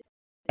State,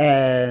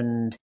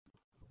 and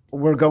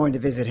we're going to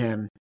visit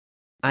him.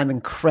 I'm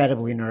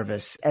incredibly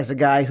nervous. As a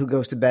guy who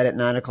goes to bed at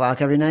 9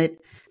 o'clock every night,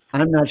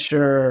 I'm not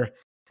sure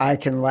I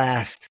can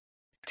last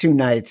 2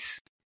 nights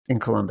in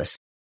Columbus.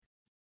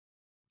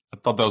 I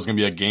thought that was going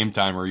to be a game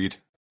time read.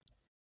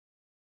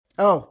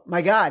 Oh,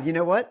 my God. You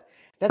know what?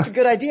 That's a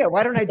good idea.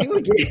 Why don't I do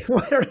a game?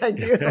 Why don't I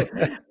do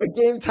a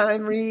Game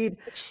Time read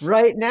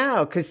right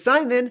now? Because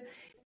Simon,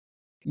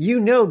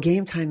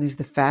 Game Time is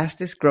the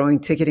fastest growing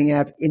ticketing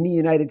app in the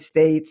United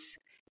States.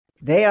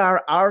 They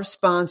are our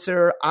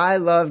sponsor. I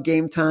love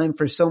Game Time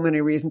for so many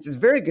reasons. It's a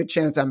very good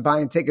chance I'm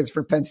buying tickets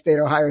for Penn State,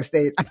 Ohio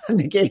State on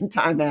the Game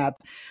Time app.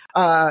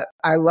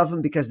 I love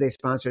them because they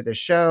sponsor the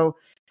show.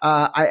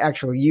 I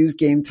actually use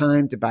Game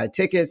Time to buy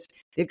tickets.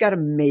 They've got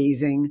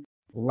amazing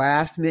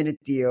last minute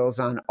deals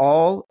on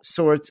all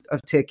sorts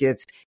of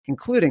tickets,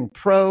 including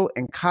pro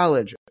and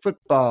college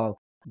football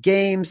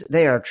games.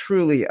 They are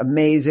truly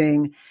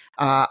amazing.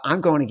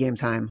 I'm going to Game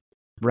Time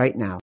right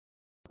now.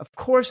 Of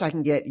course, I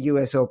can get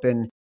US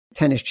Open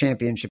tennis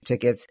championship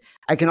tickets.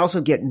 I can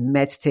also get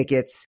Mets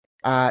tickets.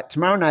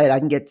 Tomorrow night, I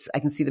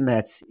can see the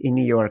Mets in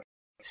New York,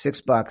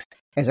 $6.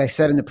 As I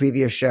said in the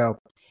previous show,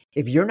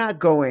 if you're not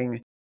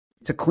going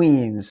to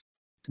Queens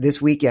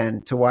this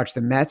weekend to watch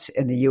the Mets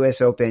and the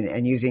US Open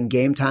and using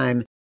Game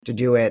Time to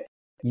do it,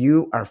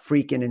 you are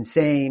freaking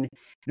insane.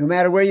 No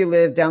matter where you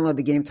live, download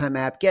the Game Time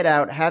app, get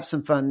out, have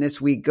some fun this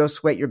week, go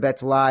sweat your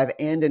bets live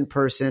and in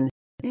person,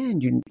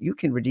 and you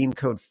can redeem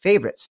code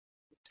FAVORITES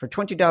for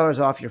 $20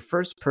 off your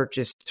first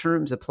purchase.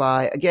 Terms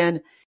apply.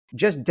 Again,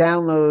 just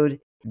download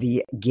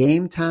the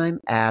Game Time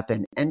app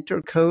and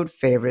enter code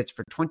FAVORITES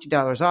for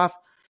 $20 off.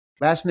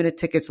 Last minute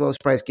tickets, lowest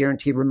price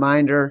guaranteed.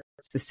 Reminder,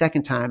 it's the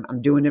second time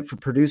I'm doing it for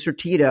producer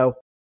Tito.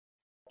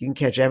 You can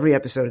catch every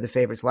episode of The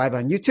Favorites live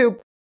on YouTube.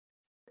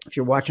 If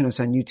you're watching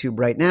us on YouTube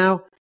right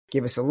now,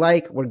 give us a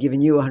like. We're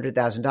giving you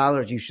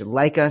 $100,000. You should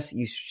like us.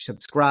 You should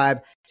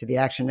subscribe to the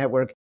Action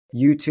Network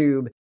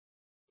YouTube.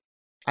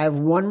 I have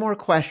one more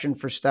question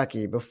for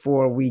Stuckey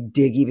before we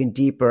dig even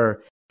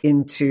deeper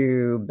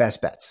into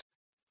best bets.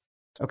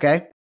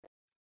 Okay?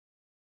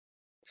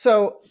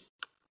 So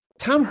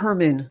Tom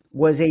Herman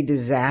was a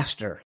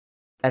disaster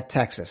at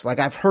Texas. Like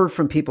I've heard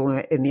from people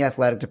in the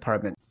athletic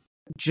department,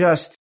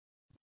 just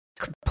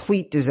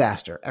complete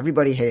disaster.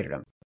 Everybody hated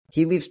him.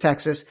 He leaves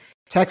Texas.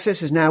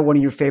 Texas is now one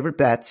of your favorite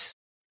bets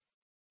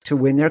to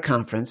win their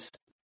conference.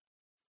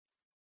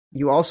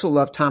 You also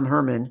love Tom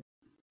Herman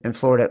and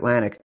Florida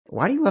Atlantic.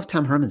 Why do you love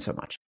Tom Herman so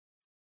much?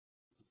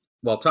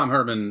 Well, Tom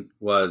Herman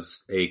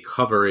was a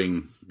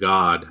covering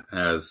god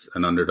as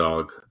an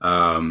underdog.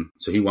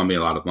 So he won me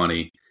a lot of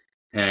money.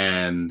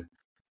 And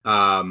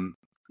some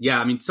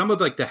of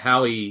like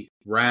how he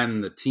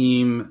ran the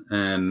team,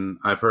 and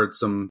I've heard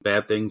some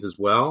bad things as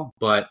well,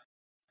 but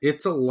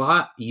it's a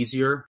lot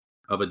easier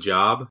of a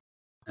job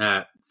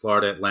at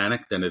Florida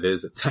Atlantic than it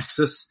is at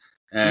Texas.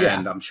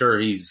 And I'm sure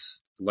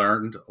he's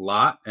learned a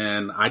lot.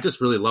 And I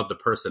just really love the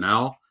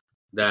personnel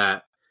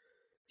that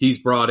he's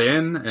brought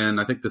in. And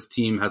I think this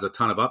team has a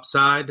ton of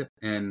upside.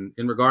 And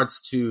in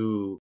regards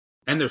to,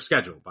 and their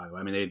schedule, by the way,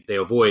 I mean, they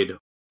avoid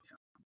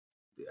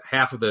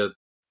half of the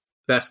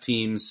best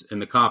teams in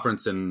the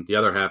conference and the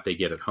other half they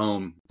get at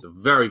home. It's a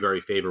very,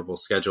 very favorable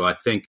schedule. I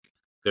think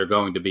they're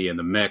going to be in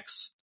the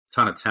mix.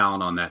 Ton of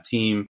talent on that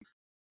team.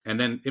 And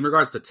then in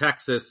regards to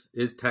Texas,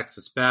 is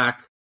Texas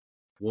back?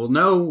 We'll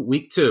know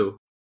week 2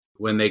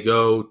 when they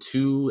go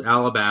to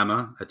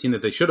Alabama, a team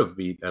that they should have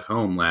beat at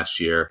home last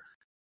year.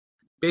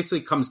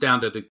 Basically comes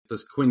down to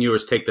does Quinn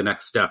Ewers take the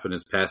next step in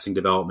his passing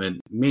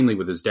development, mainly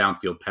with his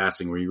downfield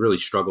passing, where he really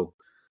struggled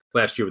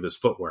last year with his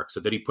footwork. So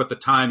did he put the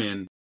time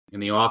in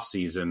the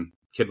offseason,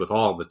 kid with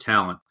all the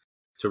talent,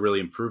 to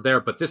really improve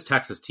there? But this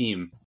Texas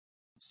team,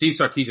 Steve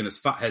Sarkisian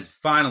has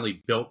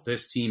finally built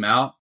this team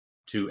out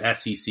to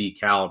SEC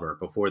caliber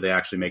before they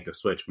actually make the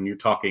switch. When you're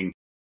talking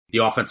the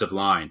offensive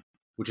line,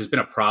 which has been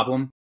a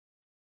problem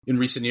in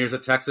recent years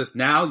at Texas,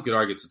 now you could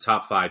argue it's a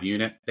top 5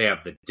 unit. They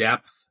have the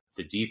depth,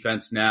 the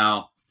defense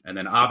now, and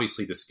then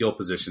obviously the skill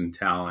position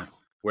talent,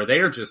 where they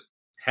are just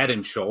head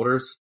and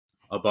shoulders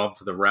above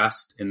the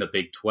rest in the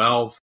Big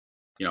 12.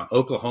 You know,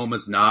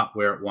 Oklahoma's not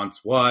where it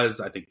once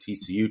was. I think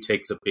TCU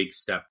takes a big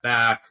step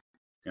back.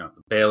 You know,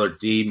 the Baylor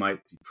D might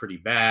be pretty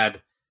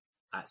bad.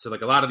 So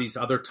like a lot of these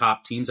other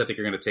top teams, I think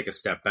are going to take a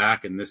step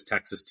back, and this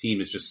Texas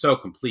team is just so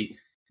complete.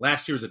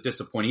 Last year was a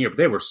disappointing year, but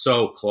they were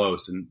so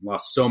close and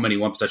lost so many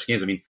one-possession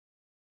games. I mean,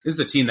 this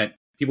is a team that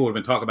people would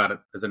have been talking about it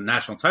as a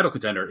national title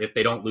contender if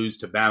they don't lose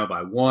to Bama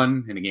by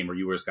 1 in a game where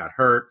Ewers got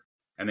hurt.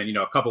 And then,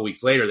 a couple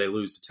weeks later, they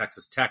lose to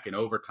Texas Tech in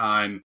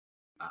overtime.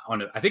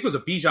 I think it was a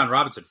Bijan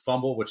Robinson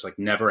fumble, which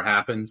never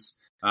happens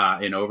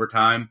in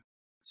overtime.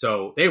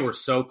 So they were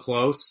so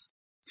close.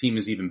 Team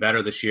is even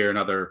better this year.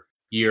 Another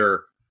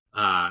year,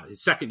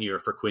 his second year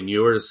for Quinn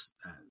Ewers.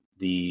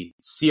 The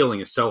ceiling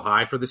is so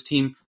high for this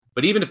team.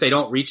 But even if they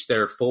don't reach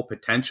their full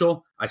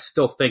potential, I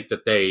still think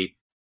that they,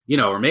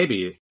 or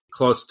maybe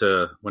close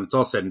to, when it's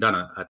all said and done,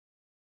 a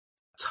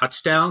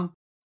touchdown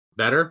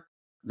better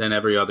than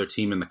every other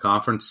team in the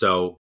conference.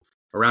 So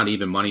around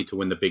even money to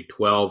win the Big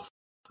 12.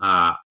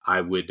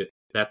 I would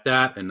bet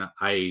that. And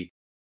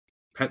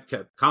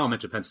Colin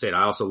mentioned Penn State.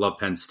 I also love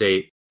Penn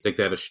State. I think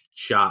they have a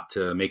shot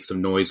to make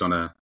some noise on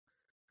a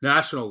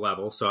national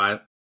level. So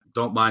I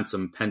don't mind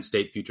some Penn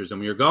State futures. And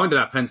when you're going to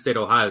that Penn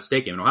State-Ohio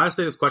State game, and Ohio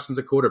State has questions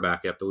at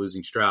quarterback after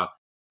losing Stroud,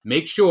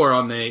 make sure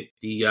on the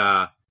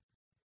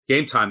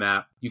Game Time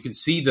app, you can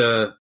see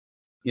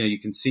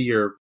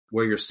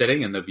where you're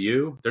sitting and the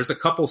view. There's a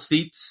couple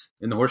seats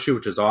in the Horseshoe,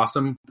 which is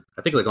awesome.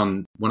 I think like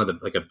on one of the,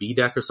 like a B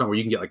deck or something where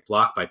you can get like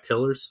blocked by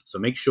pillars. So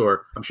make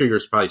sure, I'm sure you're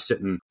probably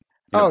sitting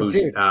front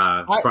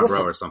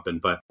row or something.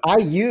 But I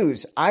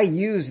use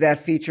that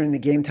feature in the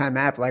Game Time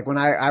app. Like when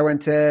I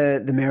went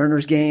to the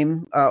Mariners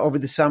game over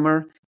the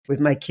summer with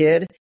my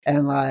kid,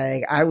 and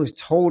like I was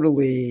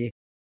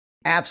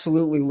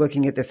absolutely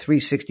looking at the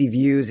 360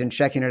 views and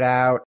checking it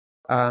out.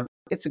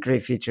 It's a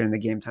great feature in the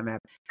Game Time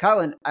app.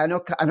 Colin, I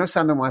know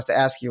Simon wants to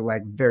ask you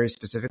like very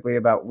specifically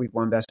about week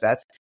 1 best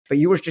bets, but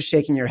you were just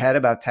shaking your head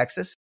about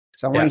Texas.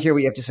 So I want to hear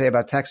what you have to say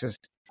about Texas.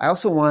 I want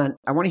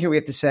to hear what you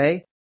have to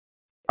say.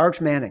 Arch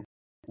Manning,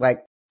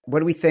 like, what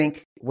do we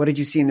think? What did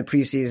you see in the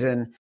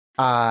preseason?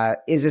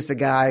 Is this a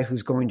guy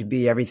who's going to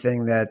be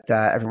everything that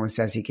everyone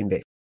says he can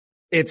be?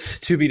 It's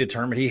to be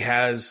determined. He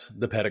has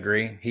the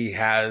pedigree. He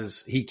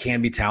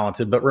can be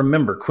talented. But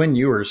remember, Quinn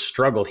Ewers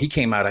struggled. He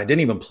came out. I didn't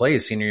even play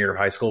his senior year of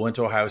high school, went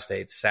to Ohio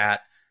State,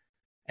 sat,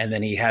 and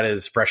then he had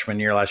his freshman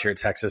year last year at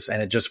Texas.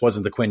 And it just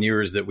wasn't the Quinn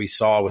Ewers that we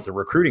saw with the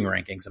recruiting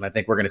rankings. And I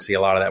think we're going to see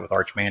a lot of that with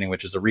Arch Manning,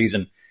 which is the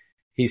reason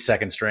he's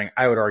second string.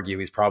 I would argue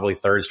he's probably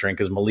third string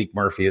because Malik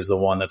Murphy is the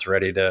one that's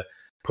ready to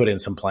put in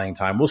some playing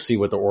time. We'll see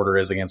what the order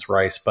is against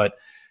Rice. But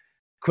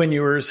Quinn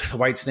Ewers, the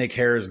white snake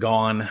hair is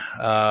gone.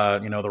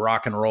 The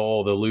rock and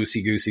roll, the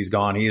loosey-goosey's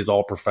gone. He is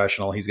all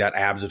professional. He's got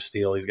abs of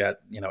steel. He's got,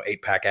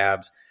 8-pack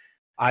abs.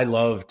 I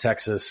love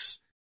Texas.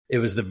 It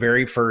was the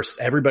very first.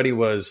 Everybody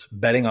was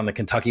betting on the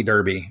Kentucky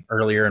Derby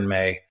earlier in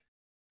May.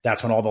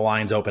 That's when all the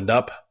lines opened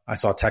up. I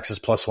saw Texas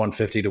plus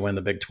 150 to win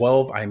the Big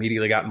 12. I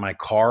immediately got in my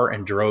car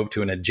and drove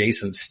to an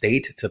adjacent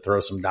state to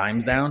throw some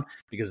dimes down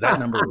because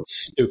that number was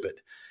stupid.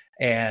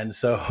 And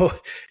so,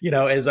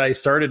 as I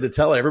started to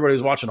tell everybody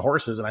was watching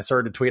horses, and I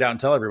started to tweet out and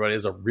tell everybody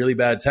it's a really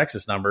bad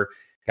Texas number,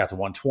 got to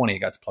 120,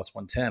 got to plus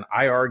 110.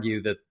 I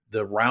argue that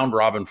the round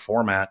robin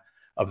format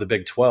of the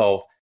Big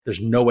 12, there's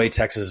no way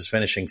Texas is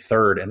finishing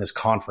third in this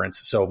conference.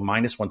 So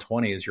minus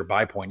 120 is your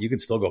buy point. You can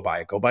still go buy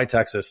it. Go buy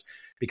Texas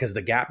because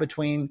the gap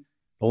between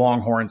the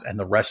Longhorns and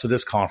the rest of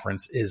this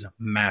conference is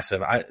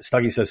massive.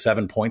 Stuggy says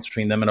 7 points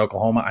between them and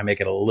Oklahoma. I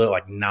make it a little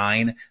like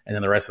 9, and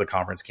then the rest of the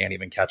conference can't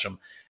even catch them.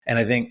 And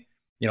I think,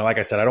 like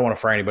I said, I don't want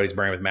to fry anybody's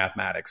brain with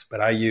mathematics,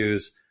 but I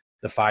use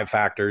the 5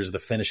 factors, the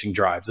finishing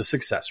drives, the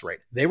success rate.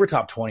 They were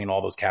top 20 in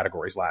all those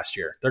categories last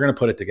year. They're going to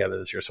put it together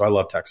this year. So I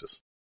love Texas.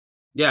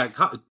 Yeah.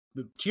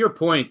 To your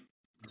point,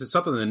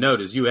 something to note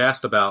is you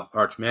asked about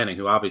Arch Manning,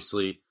 who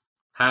obviously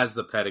has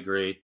the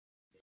pedigree,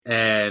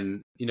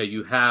 and,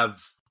 you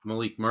have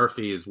Malik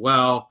Murphy as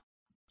well.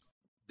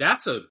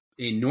 That's a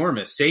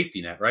enormous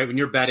safety net, right? When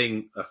you're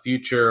betting a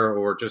future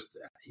or just,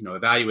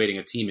 evaluating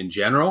a team in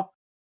general,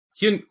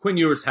 Quinn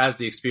Ewers has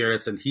the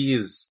experience, and he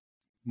is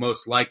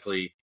most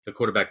likely the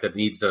quarterback that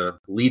needs to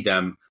lead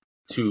them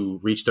to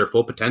reach their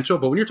full potential.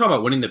 But when you're talking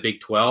about winning the Big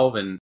 12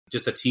 and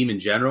just a team in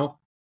general,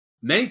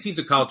 many teams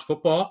in college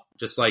football,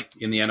 just like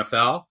in the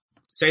NFL,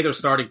 say their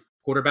starting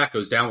quarterback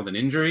goes down with an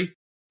injury,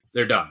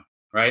 they're done,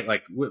 right?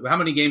 Like, how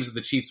many games are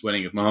the Chiefs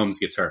winning if Mahomes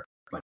gets hurt?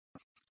 Like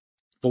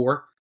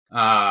 4.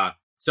 But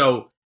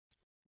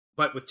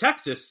with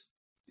Texas,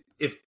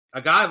 if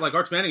a guy like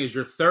Arch Manning is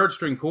your third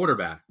string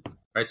quarterback,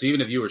 right? So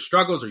even if Ewers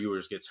struggles or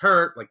Ewers gets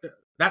hurt, like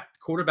that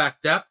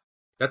quarterback depth,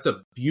 that's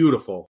a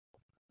beautiful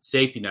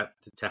safety net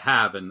to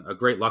have, and a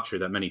great luxury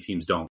that many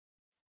teams don't.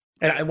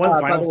 And one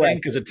final thing,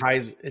 because it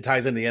ties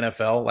into the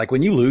NFL. Like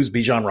when you lose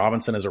Bijan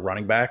Robinson as a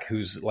running back,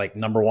 who's like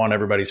number one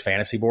everybody's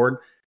fantasy board,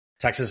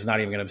 Texas is not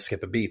even going to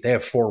skip a beat. They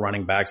have 4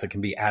 running backs that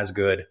can be as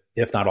good,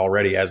 if not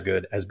already as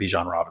good, as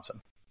Bijan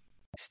Robinson.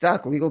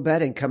 Stuck legal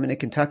betting coming to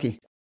Kentucky.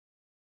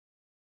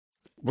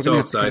 We're so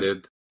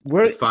excited.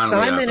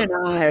 Simon and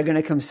I are going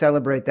to come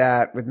celebrate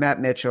that with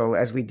Matt Mitchell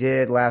as we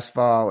did last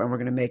fall, and we're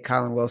going to make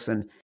Colin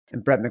Wilson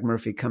and Brett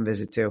McMurphy come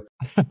visit too.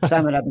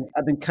 Simon,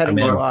 I've been cutting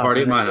you off.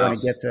 Party at my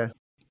house.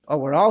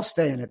 We're all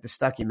staying at the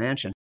Stuckey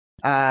Mansion.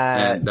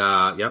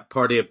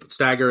 Party at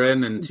Stagger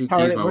Inn and Two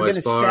Keys, my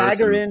wife's bars. We're going to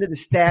stagger into the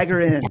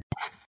Stagger Inn.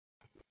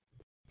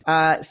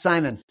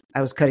 Simon,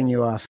 I was cutting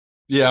you off.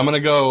 Yeah, I'm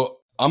going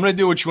to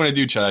do what you want to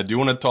do, Chad. I do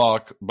want to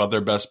talk about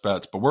their best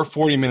bets, but we're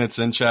 40 minutes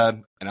in,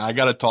 Chad, and I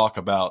got to talk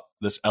about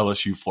this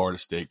LSU Florida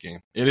State game.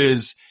 It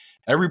is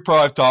every pro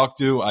I've talked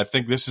to. I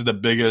think this is the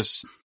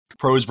biggest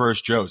pros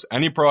versus Joes.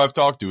 Any pro I've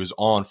talked to is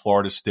on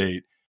Florida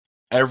State.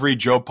 Every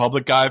Joe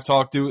Public guy I've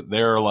talked to,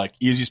 they're like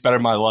easiest bet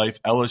of my life.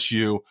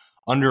 LSU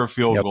under a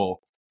field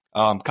goal.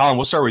 Colin,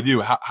 we'll start with you.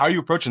 How are you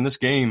approaching this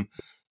game?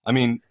 I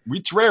mean,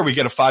 it's rare we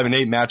get a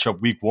 5-8 matchup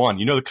week 1.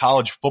 The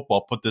college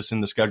football put this in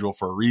the schedule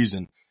for a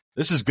reason.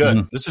 This is good.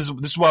 Mm-hmm. This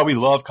is why we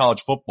love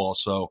college football.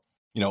 So,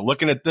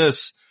 looking at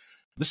this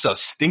is a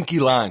stinky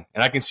line,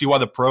 and I can see why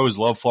the pros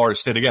love Florida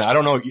State. Again, I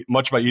don't know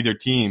much about either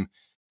team.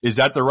 Is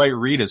that the right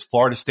read? Is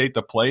Florida State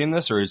the play in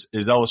this, or is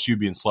LSU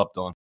being slept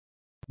on?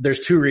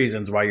 There's 2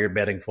 reasons why you're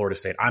betting Florida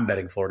State. I'm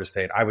betting Florida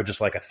State. I would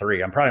just like a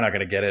 3. I'm probably not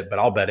going to get it, but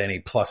I'll bet any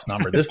plus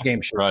number. This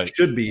game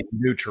should be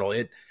neutral.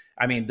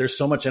 I mean, there's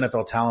so much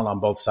NFL talent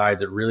on both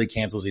sides. It really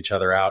cancels each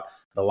other out.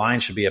 The line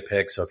should be a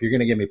pick. So if you're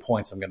going to give me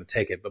points, I'm going to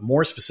take it. But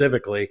more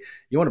specifically,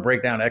 you want to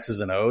break down X's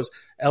and O's.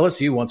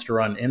 LSU wants to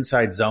run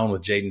inside zone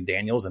with Jaden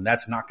Daniels, and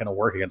that's not going to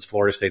work against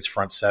Florida State's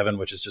front seven,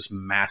 which is just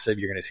massive.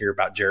 You're going to hear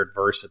about Jared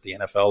Verse at the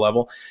NFL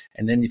level.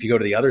 And then if you go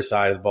to the other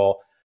side of the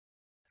ball,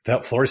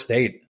 Florida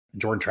State,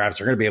 Jordan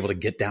Travis are going to be able to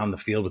get down the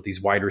field with these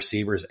wide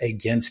receivers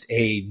against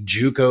a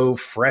JUCO,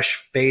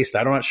 fresh-faced.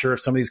 I'm not sure if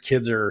some of these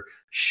kids are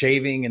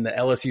shaving in the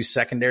LSU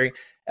secondary.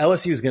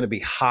 LSU is going to be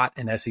hot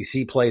in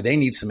SEC play. They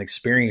need some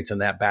experience in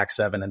that back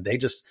seven, and they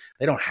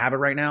don't have it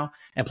right now.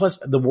 And plus,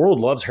 the world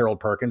loves Harold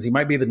Perkins. He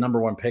might be the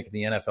number one pick in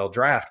the NFL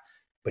draft,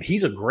 but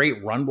he's a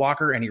great run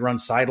blocker, and he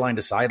runs sideline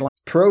to sideline.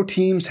 Pro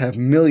teams have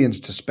millions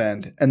to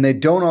spend, and they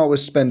don't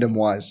always spend them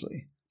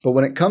wisely. But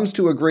when it comes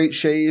to a great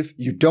shave,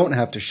 you don't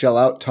have to shell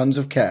out tons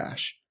of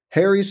cash.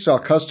 Harry's saw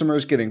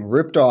customers getting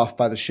ripped off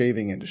by the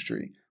shaving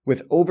industry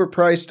with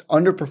overpriced,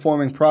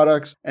 underperforming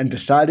products and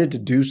decided to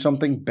do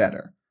something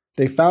better.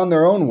 They found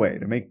their own way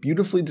to make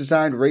beautifully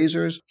designed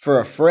razors for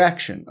a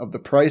fraction of the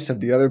price of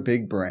the other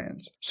big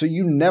brands, so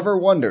you never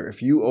wonder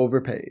if you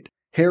overpaid.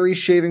 Harry's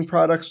shaving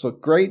products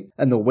look great,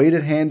 and the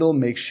weighted handle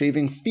makes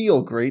shaving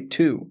feel great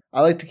too.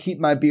 I like to keep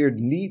my beard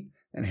neat,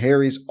 and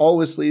Harry's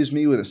always leaves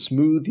me with a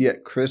smooth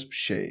yet crisp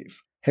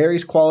shave.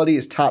 Harry's quality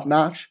is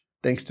top-notch,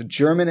 thanks to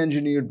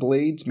German-engineered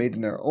blades made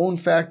in their own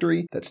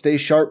factory that stay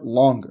sharp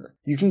longer.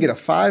 You can get a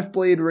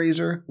 5-blade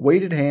razor,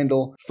 weighted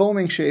handle,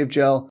 foaming shave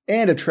gel,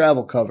 and a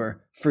travel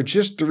cover for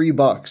just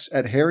 $3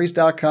 at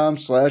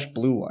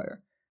harrys.com/bluewire.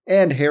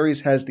 And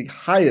Harry's has the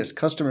highest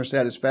customer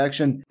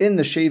satisfaction in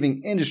the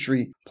shaving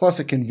industry, plus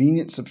a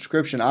convenient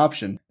subscription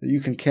option that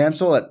you can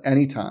cancel at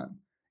any time.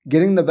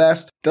 Getting the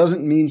best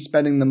doesn't mean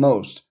spending the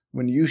most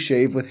when you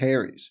shave with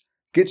Harry's.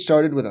 Get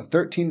started with a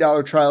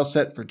 $13 trial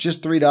set for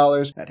just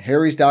 $3 at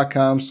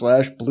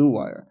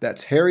harrys.com/bluewire.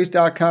 That's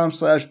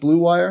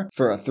harrys.com/bluewire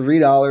for a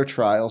 $3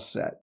 trial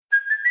set.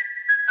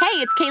 Hey,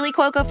 it's Kaylee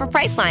Cuoco for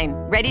Priceline.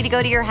 Ready to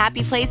go to your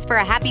happy place for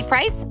a happy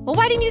price? Well,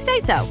 why didn't you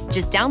say so?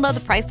 Just download the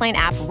Priceline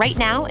app right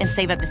now and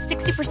save up to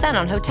 60%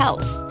 on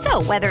hotels.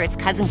 So whether it's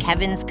Cousin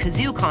Kevin's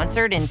Kazoo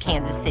Concert in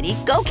Kansas City,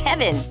 go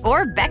Kevin,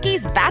 or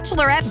Becky's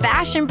Bachelorette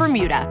Bash in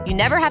Bermuda, you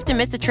never have to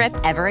miss a trip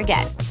ever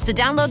again. So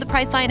download the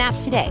Priceline app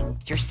today.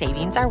 Your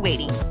savings are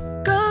waiting.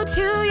 Go to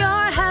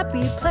your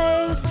happy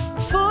place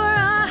for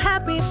a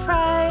happy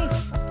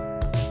price.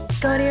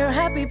 Go to your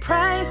happy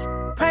price,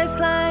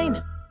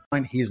 Priceline.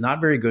 He's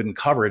not very good in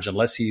coverage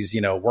unless he's,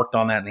 worked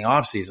on that in the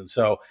offseason.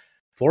 So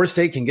Florida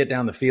State can get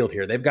down the field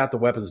here. They've got the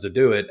weapons to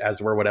do it. As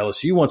to where what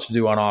LSU wants to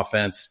do on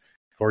offense,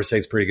 Florida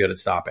State's pretty good at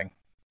stopping.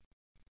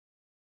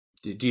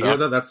 Do you hear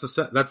that?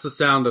 That's the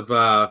sound of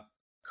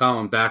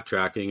Colin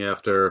backtracking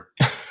after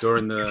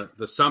during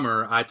the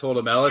summer. I told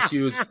him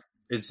LSU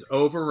is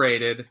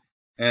overrated,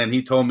 and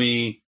he told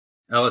me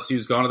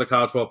LSU's gone to the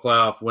College Football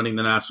Playoff, winning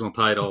the national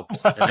title,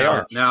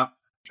 and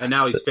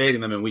now he's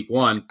fading them in week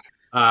one.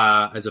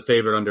 As a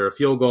favorite under a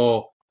field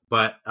goal.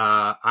 But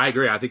I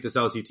agree. I think this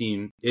LSU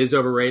team is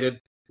overrated.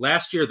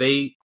 Last year,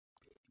 they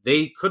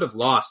could have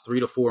lost 3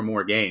 to 4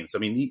 more games. I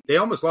mean, they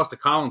almost lost to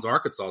Collins,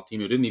 Arkansas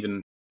team who didn't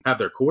even have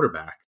their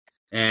quarterback.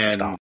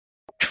 And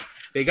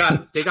they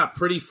got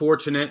pretty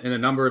fortunate in a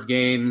number of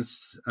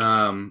games.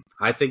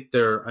 I think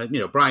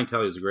Brian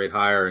Kelly is a great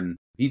hire, and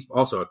he's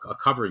also a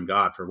covering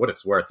god for what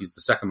it's worth. He's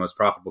the second most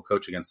profitable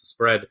coach against the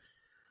spread.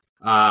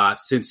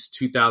 Since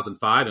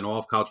 2005 in all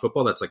of college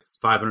football. That's like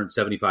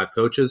 575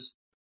 coaches.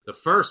 The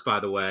first,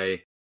 by the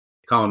way,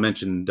 Colin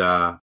mentioned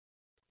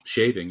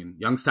shaving. In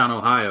Youngstown,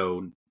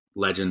 Ohio,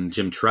 legend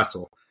Jim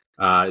Tressel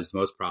is the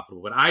most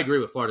profitable. But I agree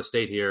with Florida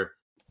State here.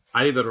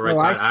 I think they're the right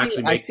side.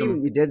 I see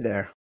what you did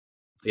there.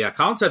 Yeah,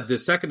 Colin said the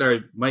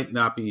secondary might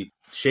not be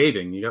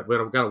shaving. We got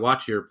to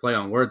watch your play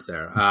on words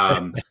there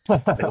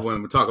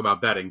when we talk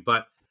about betting.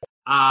 But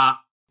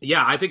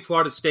yeah, I think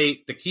Florida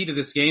State, the key to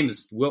this game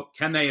is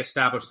can they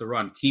establish the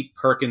run, keep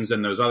Perkins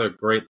and those other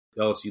great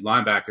LSU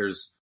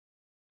linebackers,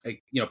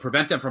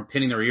 prevent them from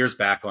pinning their ears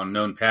back on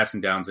known passing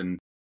downs and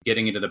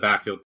getting into the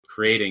backfield,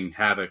 creating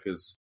havoc,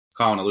 as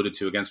Colin alluded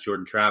to, against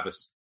Jordan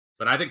Travis.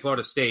 But I think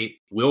Florida State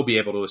will be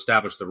able to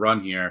establish the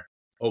run here,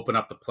 open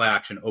up the play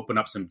action, open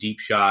up some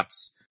deep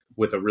shots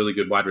with a really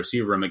good wide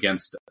receiver room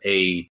against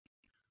a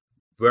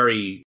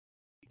very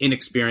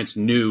inexperienced,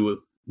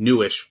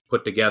 newish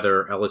put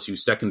together LSU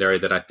secondary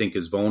that I think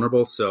is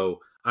vulnerable. So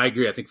I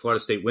agree. I think Florida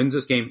State wins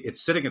this game.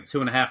 It's sitting at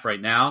 2.5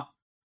 right now.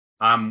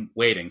 I'm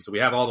waiting. So we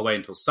have all the way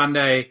until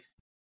Sunday.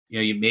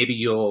 Maybe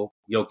you'll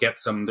get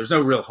some. There's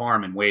no real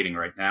harm in waiting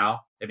right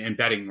now and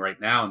betting right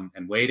now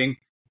and waiting.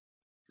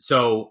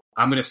 So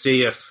I'm going to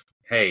see if,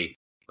 like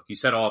you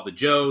said, all of the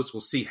Joes.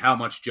 We'll see how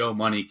much Joe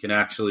money can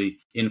actually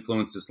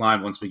influence this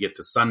line once we get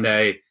to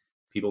Sunday.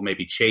 People may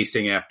be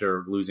chasing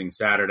after losing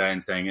Saturday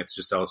and saying it's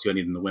just LSU. I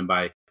need them to win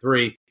by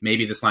 3.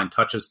 Maybe this line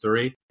touches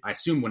 3. I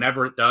assume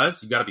whenever it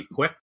does, you got to be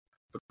quick.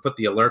 Put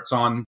the alerts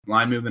on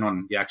line movement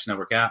on the Action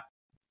Network app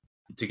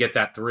to get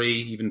that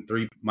 3, even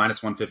 3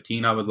 minus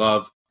 115. I would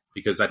love,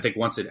 because I think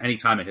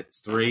anytime it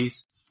hits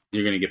 3s,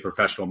 you're going to get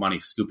professional money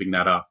scooping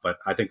that up. But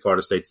I think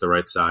Florida State's the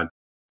right side.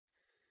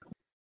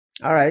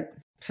 All right.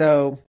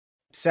 So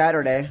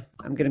Saturday,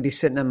 I'm going to be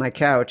sitting on my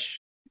couch,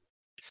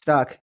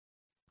 stuck.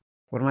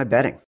 What am I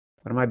betting?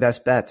 What are my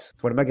best bets?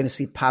 What am I going to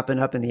see popping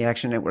up in the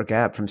Action Network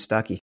app from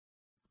Stuckey?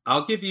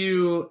 I'll give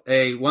you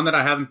one that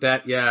I haven't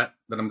bet yet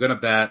that I'm going to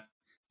bet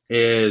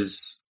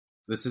is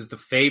this is the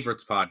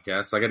Favorites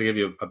podcast. I got to give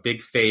you a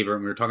big favorite.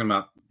 We were talking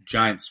about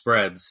giant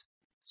spreads.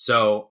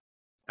 So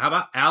how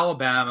about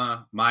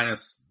Alabama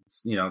minus,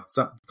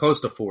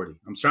 close to 40?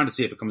 I'm trying to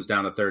see if it comes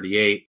down to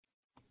 38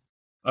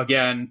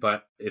 again,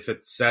 but if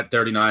it's at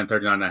 39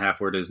 and a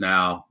half where it is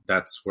now,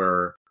 that's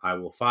where I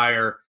will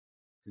fire.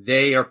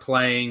 They are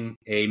playing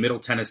a Middle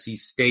Tennessee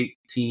State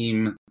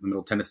team, the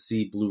Middle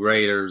Tennessee Blue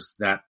Raiders,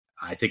 that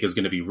I think is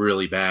going to be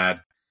really bad.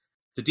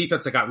 The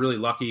defense that got really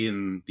lucky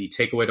in the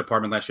takeaway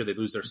department last year, they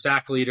lose their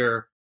sack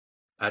leader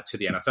to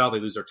the NFL. They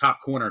lose their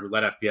top corner who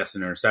led FBS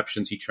in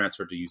interceptions. He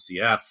transferred to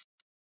UCF.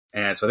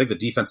 And so I think the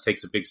defense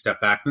takes a big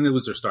step back. Then they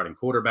lose their starting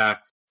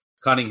quarterback,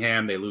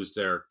 Cunningham. They lose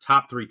their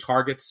top 3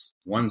 targets.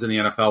 One's in the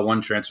NFL,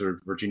 one transferred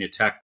to Virginia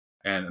Tech,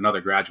 and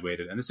another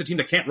graduated. And this is a team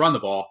that can't run the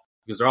ball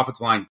because their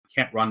offensive line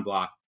can't run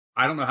block.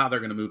 I don't know how they're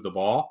going to move the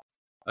ball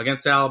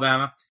against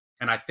Alabama.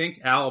 And I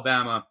think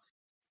Alabama,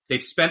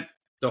 they've spent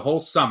the whole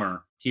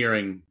summer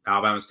hearing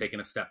Alabama's taking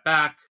a step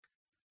back.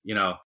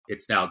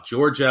 It's now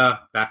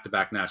Georgia,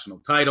 back-to-back national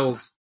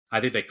titles.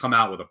 I think they come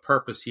out with a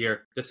purpose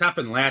here. This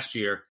happened last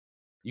year.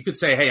 You could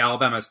say, hey,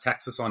 Alabama has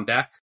Texas on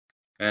deck,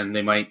 and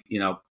they might,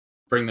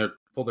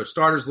 pull their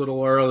starters a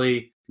little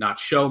early, not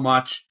show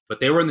much. But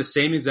they were in the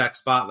same exact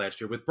spot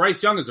last year with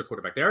Bryce Young as their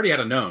quarterback. They already had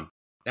a known.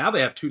 Now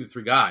they have 2 to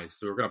 3 guys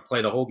who are going to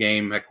play the whole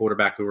game at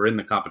quarterback who are in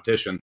the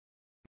competition.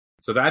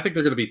 So I think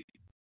they're going to be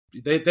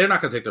they're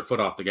not going to take their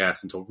foot off the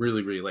gas until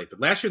really, really late. But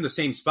last year in the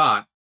same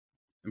spot,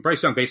 and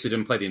Bryce Young basically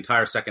didn't play the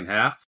entire second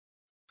half,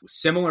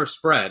 similar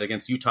spread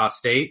against Utah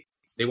State,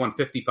 they won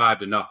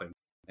 55-0.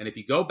 And if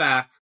you go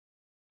back,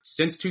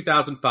 since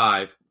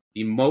 2005,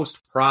 the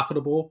most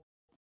profitable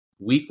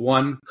week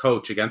 1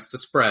 coach against the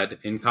spread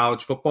in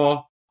college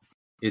football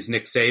is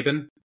Nick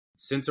Saban.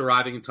 Since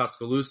arriving in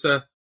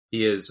Tuscaloosa,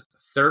 he is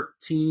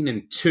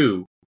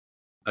 13-2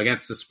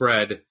 against the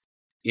spread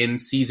in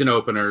season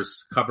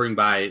openers, covering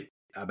by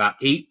about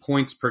 8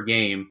 points per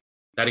game.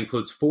 That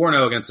includes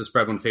 4-0 against the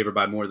spread when favored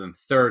by more than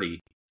 30.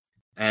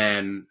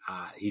 And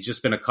he's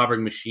just been a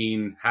covering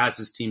machine, has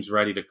his teams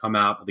ready to come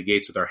out of the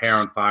gates with their hair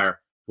on fire,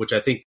 which I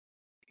think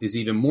is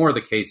even more the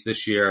case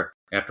this year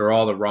after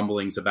all the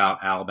rumblings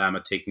about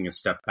Alabama taking a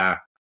step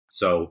back.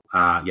 So,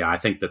 I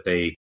think that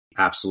they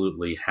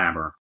absolutely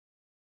hammer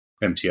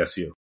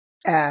MTSU.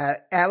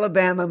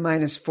 Alabama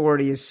minus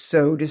 40 is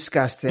so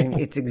disgusting.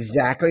 It's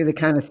exactly the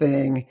kind of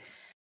thing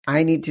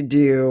I need to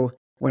do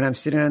when I'm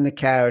sitting on the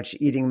couch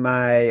eating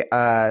my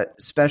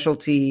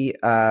specialty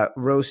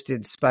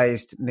roasted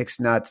spiced mixed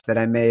nuts that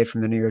I made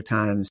from the New York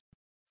Times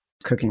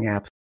cooking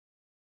app.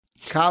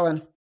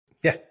 Colin.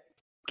 Yeah.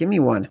 Give me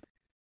one.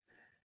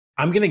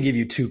 I'm going to give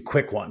you 2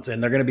 quick ones,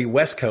 and they're going to be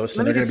West Coast.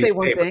 Let me just say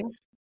one thing.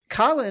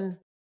 Colin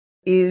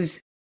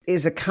is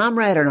a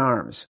comrade in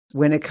arms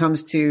when it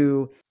comes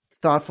to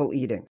thoughtful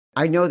eating.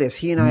 I know this.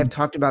 He and I have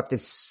talked about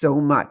this so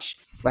much.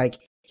 Like,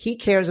 he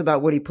cares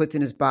about what he puts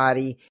in his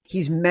body.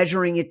 He's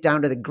measuring it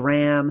down to the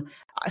gram.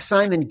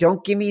 Simon,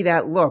 don't give me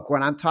that look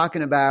when I'm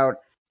talking about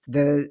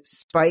the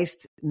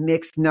spiced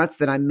mixed nuts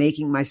that I'm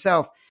making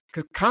myself,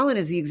 because Colin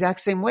is the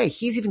exact same way.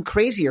 He's even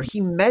crazier.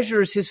 He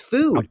measures his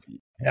food.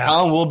 Yeah.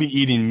 Colin will be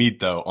eating meat,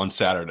 though, on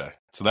Saturday.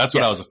 So that's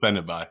what I was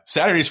offended by.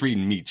 Saturdays for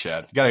eating meat,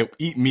 Chad. You got to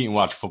eat meat and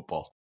watch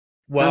football.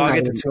 Well, I'll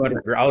get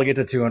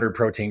to 200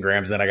 protein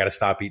grams, then I got to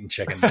stop eating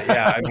chicken. But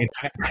yeah, I mean,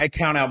 I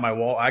count out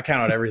I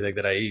count out everything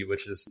that I eat,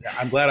 which is,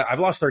 I'm glad I've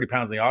lost 30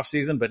 pounds in the off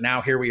season, but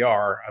now here we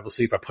are. I will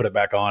see if I put it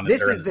back on.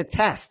 This is the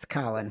test,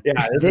 Colin. Yeah,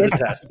 this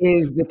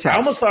is the test. I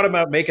almost thought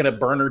about making a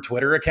burner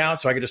Twitter account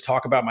so I could just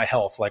talk about my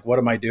health. Like, what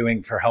am I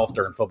doing for health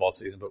during football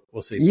season? But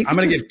we'll see. I'm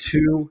going to give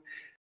two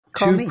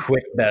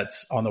quick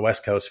bets on the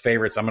West Coast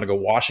favorites. I'm going to go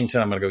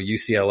Washington. I'm going to go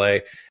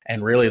UCLA.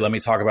 And really, let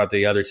me talk about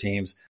the other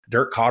teams.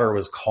 Dirk Cotter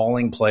was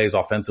calling plays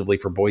offensively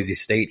for Boise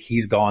State.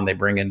 He's gone. They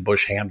bring in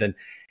Bush Hamdan.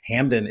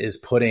 Hamdan is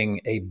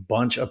putting a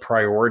bunch of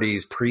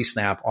priorities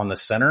pre-snap on the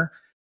center.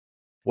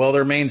 Well,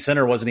 their main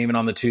center wasn't even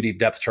on the 2 deep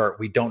depth chart.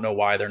 We don't know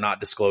why they're not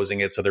disclosing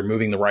it. So they're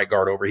moving the right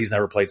guard over. He's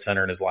never played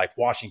center in his life.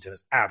 Washington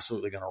is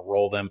absolutely going to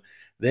roll them.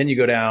 Then you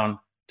go down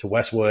to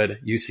Westwood,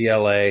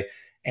 UCLA.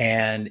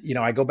 And,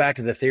 I go back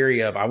to the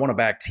theory of I want to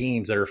back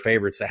teams that are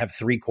favorites that have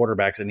 3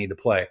 quarterbacks that need to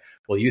play.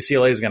 Well,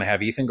 UCLA is going to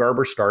have Ethan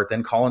Garber start,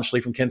 then Colin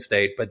Schley from Kent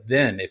State. But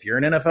then if you're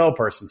an NFL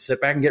person,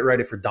 sit back and get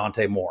ready for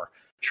Dante Moore.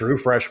 True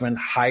freshman,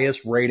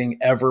 highest rating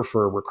ever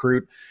for a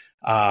recruit.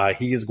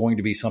 He is going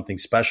to be something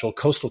special.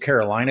 Coastal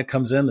Carolina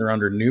comes in. They're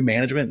under new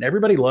management. And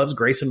everybody loves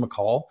Grayson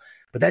McCall.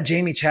 But that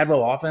Jamie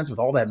Chadwell offense with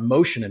all that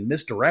motion and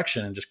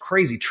misdirection and just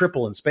crazy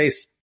triple in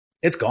space,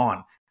 it's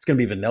gone. It's going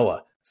to be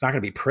vanilla. It's not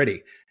going to be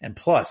pretty. And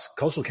plus,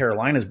 Coastal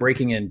Carolina is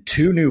breaking in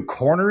 2 new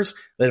corners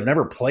that have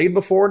never played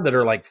before that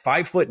are like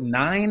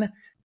 5'9".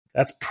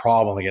 That's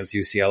problem against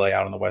UCLA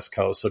out on the West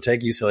Coast. So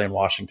take UCLA and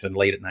Washington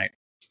late at night.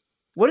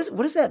 What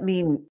does that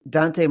mean?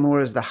 Dante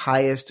Moore is the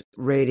highest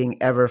rating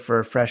ever for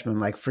a freshman,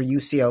 like for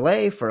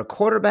UCLA, for a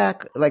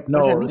quarterback? Like,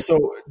 what does that mean?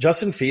 So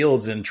Justin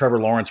Fields and Trevor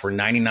Lawrence were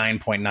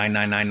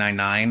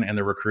 99.99999, and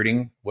they're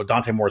recruiting. Well,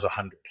 Dante Moore is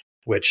 100,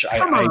 which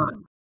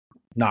I'm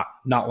not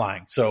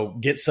lying. So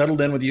get settled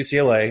in with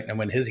UCLA, and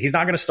when he's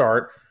not going to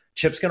start,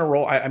 Chip's going to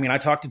roll. I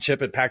talked to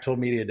Chip at Pac-12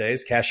 Media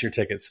Days, cash your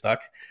ticket stuck.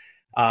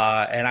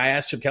 And I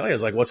asked Chip Kelly, I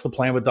was like, what's the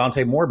plan with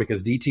Dante Moore?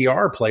 Because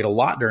DTR played a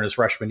lot during his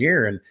freshman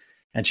year,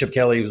 and Chip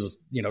Kelly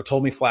was,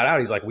 told me flat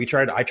out, he's like,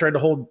 I tried to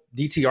hold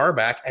DTR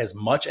back as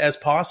much as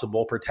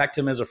possible, protect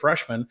him as a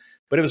freshman,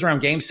 but it was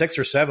around game 6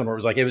 or 7 where it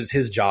was like, it was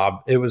his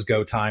job. It was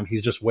go time.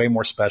 He's just way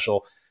more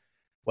special.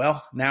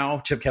 Well, now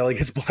Chip Kelly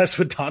gets blessed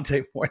with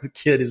Dante Moore. The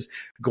kid is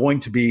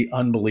going to be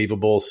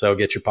unbelievable. So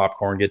get your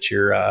popcorn, get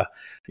your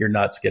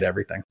nuts, get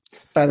everything.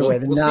 By the way,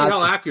 we'll see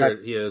how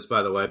accurate he is,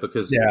 by the way,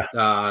 because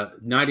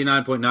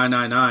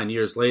 99.999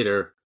 years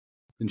later,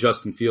 and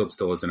Justin Fields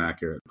still isn't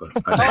accurate. But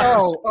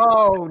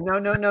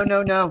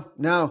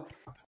no.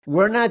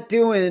 We're not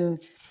doing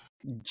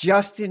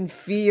Justin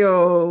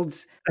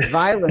Fields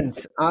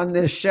violence on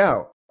this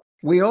show.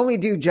 We only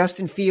do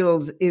Justin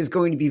Fields is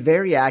going to be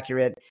very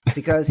accurate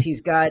because he's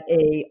got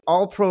a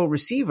all-pro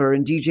receiver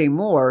in DJ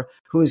Moore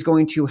who is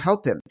going to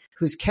help him,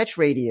 whose catch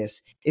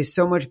radius is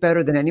so much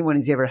better than anyone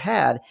has ever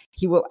had.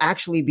 He will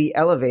actually be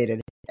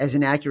elevated as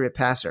an accurate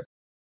passer.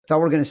 That's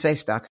all we're going to say,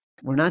 Stuck.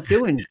 We're not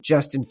doing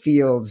Justin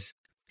Fields,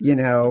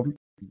 ill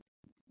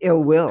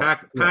will.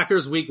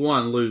 Packers week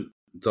 1 loot.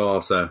 That's all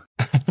I'll say.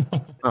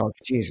 Oh,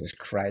 Jesus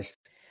Christ.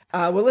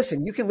 Well,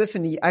 listen, I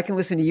can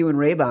listen to you and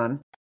Raybon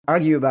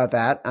argue about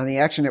that on the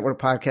Action Network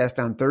podcast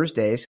on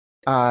Thursdays,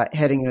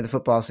 heading into the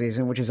football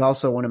season, which is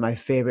also one of my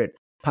favorite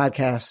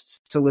podcasts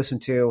to listen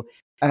to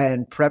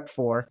and prep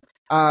for.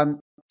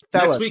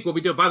 Next week we'll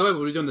be doing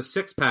the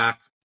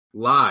 6-pack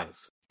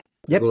live.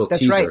 Yep, that's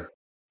teaser. right.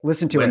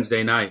 Listen to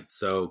Wednesday night,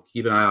 so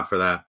keep an eye out for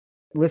that.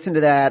 Listen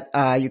to that.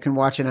 You can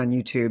watch it on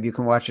YouTube. You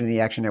can watch it in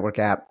the Action Network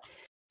app.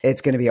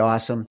 It's going to be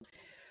awesome.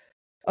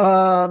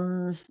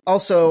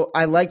 Also,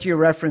 I liked your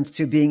reference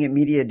to being at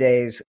Media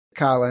Days,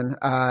 Colin.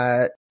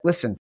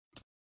 Listen,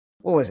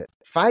 what was it?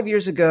 5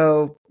 years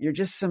ago, you're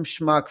just some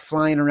schmuck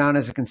flying around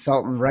as a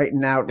consultant,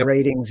 writing out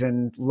ratings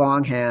and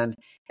longhand,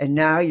 and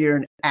now you're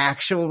an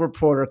actual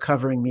reporter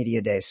covering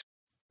Media Days.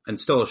 And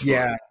still a schmuck.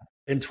 Yeah.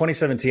 In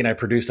 2017, I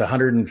produced a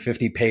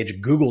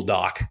 150-page Google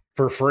Doc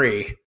for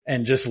free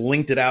and just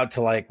linked it out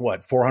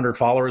to 400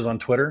 followers on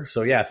Twitter.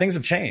 So yeah, things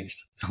have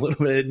changed. It's a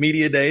little bit at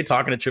Media Day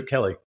talking to Chip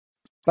Kelly.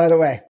 By the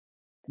way,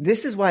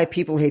 this is why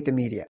people hate the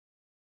media.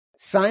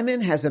 Simon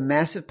has a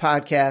massive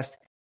podcast.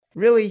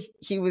 Really,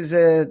 he was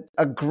a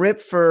grip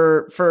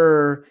for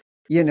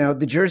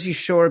the Jersey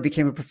Shore,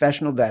 became a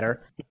professional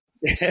bettor.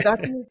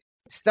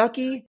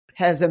 Stucky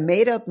has a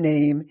made-up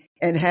name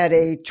and had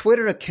a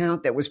Twitter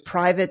account that was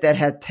private that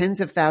had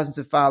tens of thousands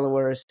of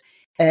followers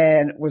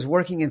and was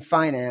working in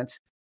finance.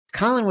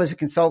 Colin was a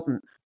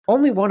consultant.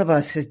 Only one of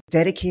us has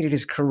dedicated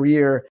his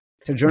career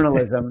to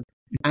journalism.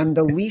 I'm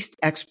the least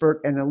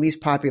expert and the least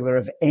popular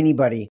of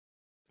anybody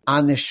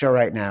on this show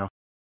right now.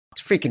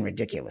 It's freaking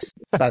ridiculous,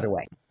 by the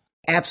way.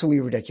 Absolutely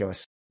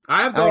ridiculous.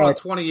 I have gone on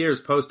 20 years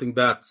posting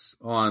bets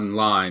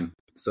online.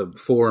 So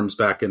forums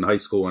back in high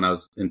school when I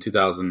was in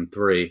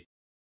 2003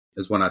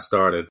 is when I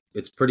started.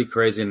 It's pretty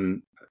crazy,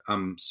 and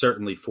I'm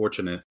certainly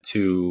fortunate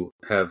to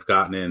have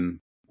gotten in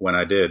when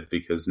I did,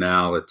 because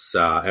now it's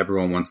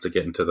everyone wants to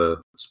get into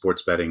the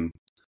sports betting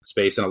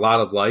space, and a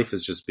lot of life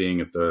is just being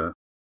in the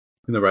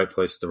right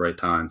place at the right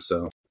time.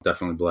 So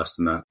definitely blessed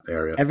in that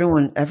area.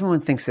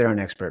 Everyone thinks they're an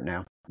expert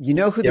now. You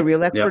know who the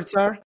real experts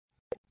are?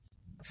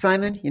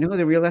 Simon, you know who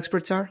the real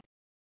experts are?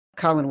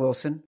 Colin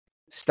Wilson,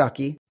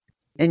 Stucky,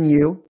 and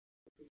you.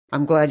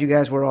 I'm glad you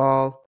guys were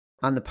all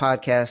on the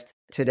podcast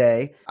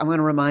today. I'm going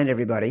to remind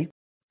everybody,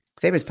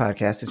 Favorites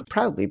Podcast is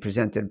proudly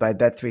presented by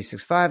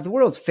Bet365, the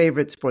world's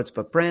favorite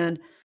sportsbook brand.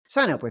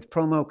 Sign up with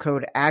promo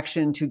code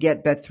ACTION to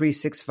get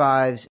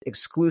Bet365's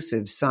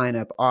exclusive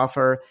sign-up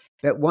offer.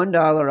 Bet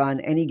 $1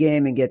 on any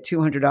game and get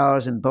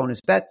 $200 in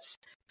bonus bets.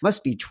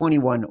 Must be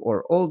 21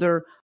 or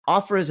older.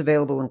 Offer is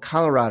available in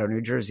Colorado,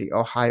 New Jersey,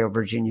 Ohio,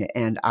 Virginia,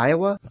 and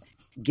Iowa.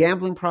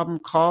 Gambling problem?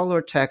 Call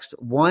or text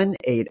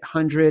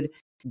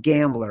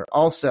 1-800-GAMBLER.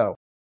 Also,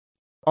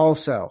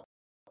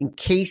 in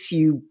case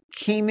you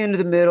came into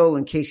the middle,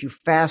 in case you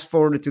fast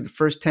forwarded through the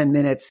first 10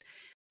 minutes,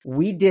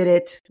 we did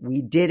it.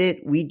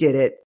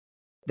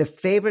 The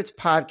Favorites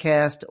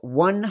Podcast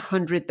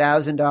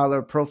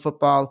 $100,000 Pro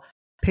Football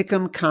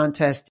Pick'em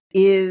contest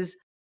is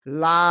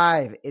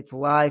live. It's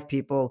live,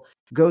 people.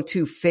 Go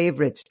to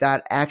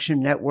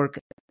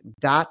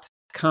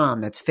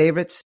favorites.actionnetwork.com. That's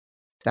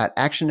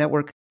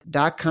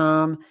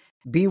favorites.actionnetwork.com.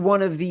 Be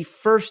one of the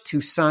first to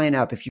sign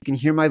up. If you can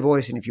hear my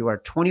voice and if you are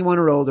 21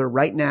 or older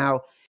right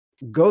now,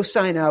 go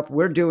sign up.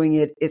 We're doing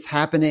it. It's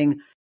happening.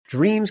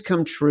 Dreams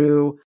come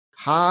true.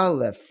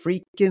 Holla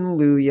freaking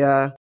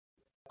Luya.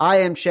 I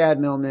am Chad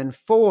Millman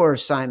for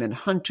Simon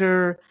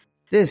Hunter,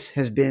 This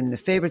has been the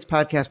Favorites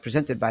podcast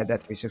presented by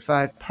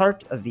Bet365,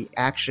 part of the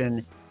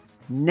Action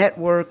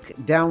Network.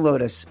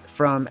 Download us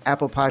from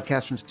Apple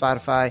Podcasts, from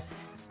Spotify,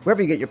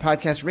 wherever you get your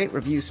podcast. Rate,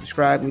 review,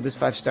 subscribe, leave us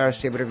 5 stars,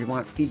 say whatever you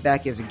want.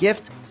 Feedback is a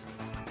gift.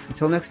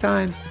 Until next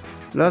time,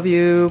 love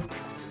you.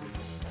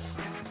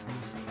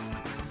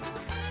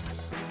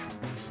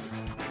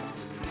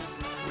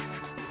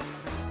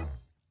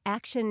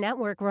 Action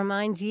Network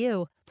reminds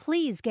you,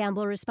 please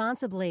gamble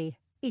responsibly.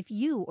 If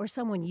you or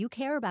someone you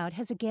care about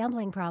has a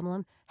gambling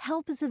problem,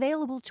 help is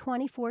available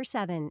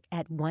 24/7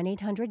 at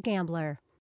 1-800-GAMBLER.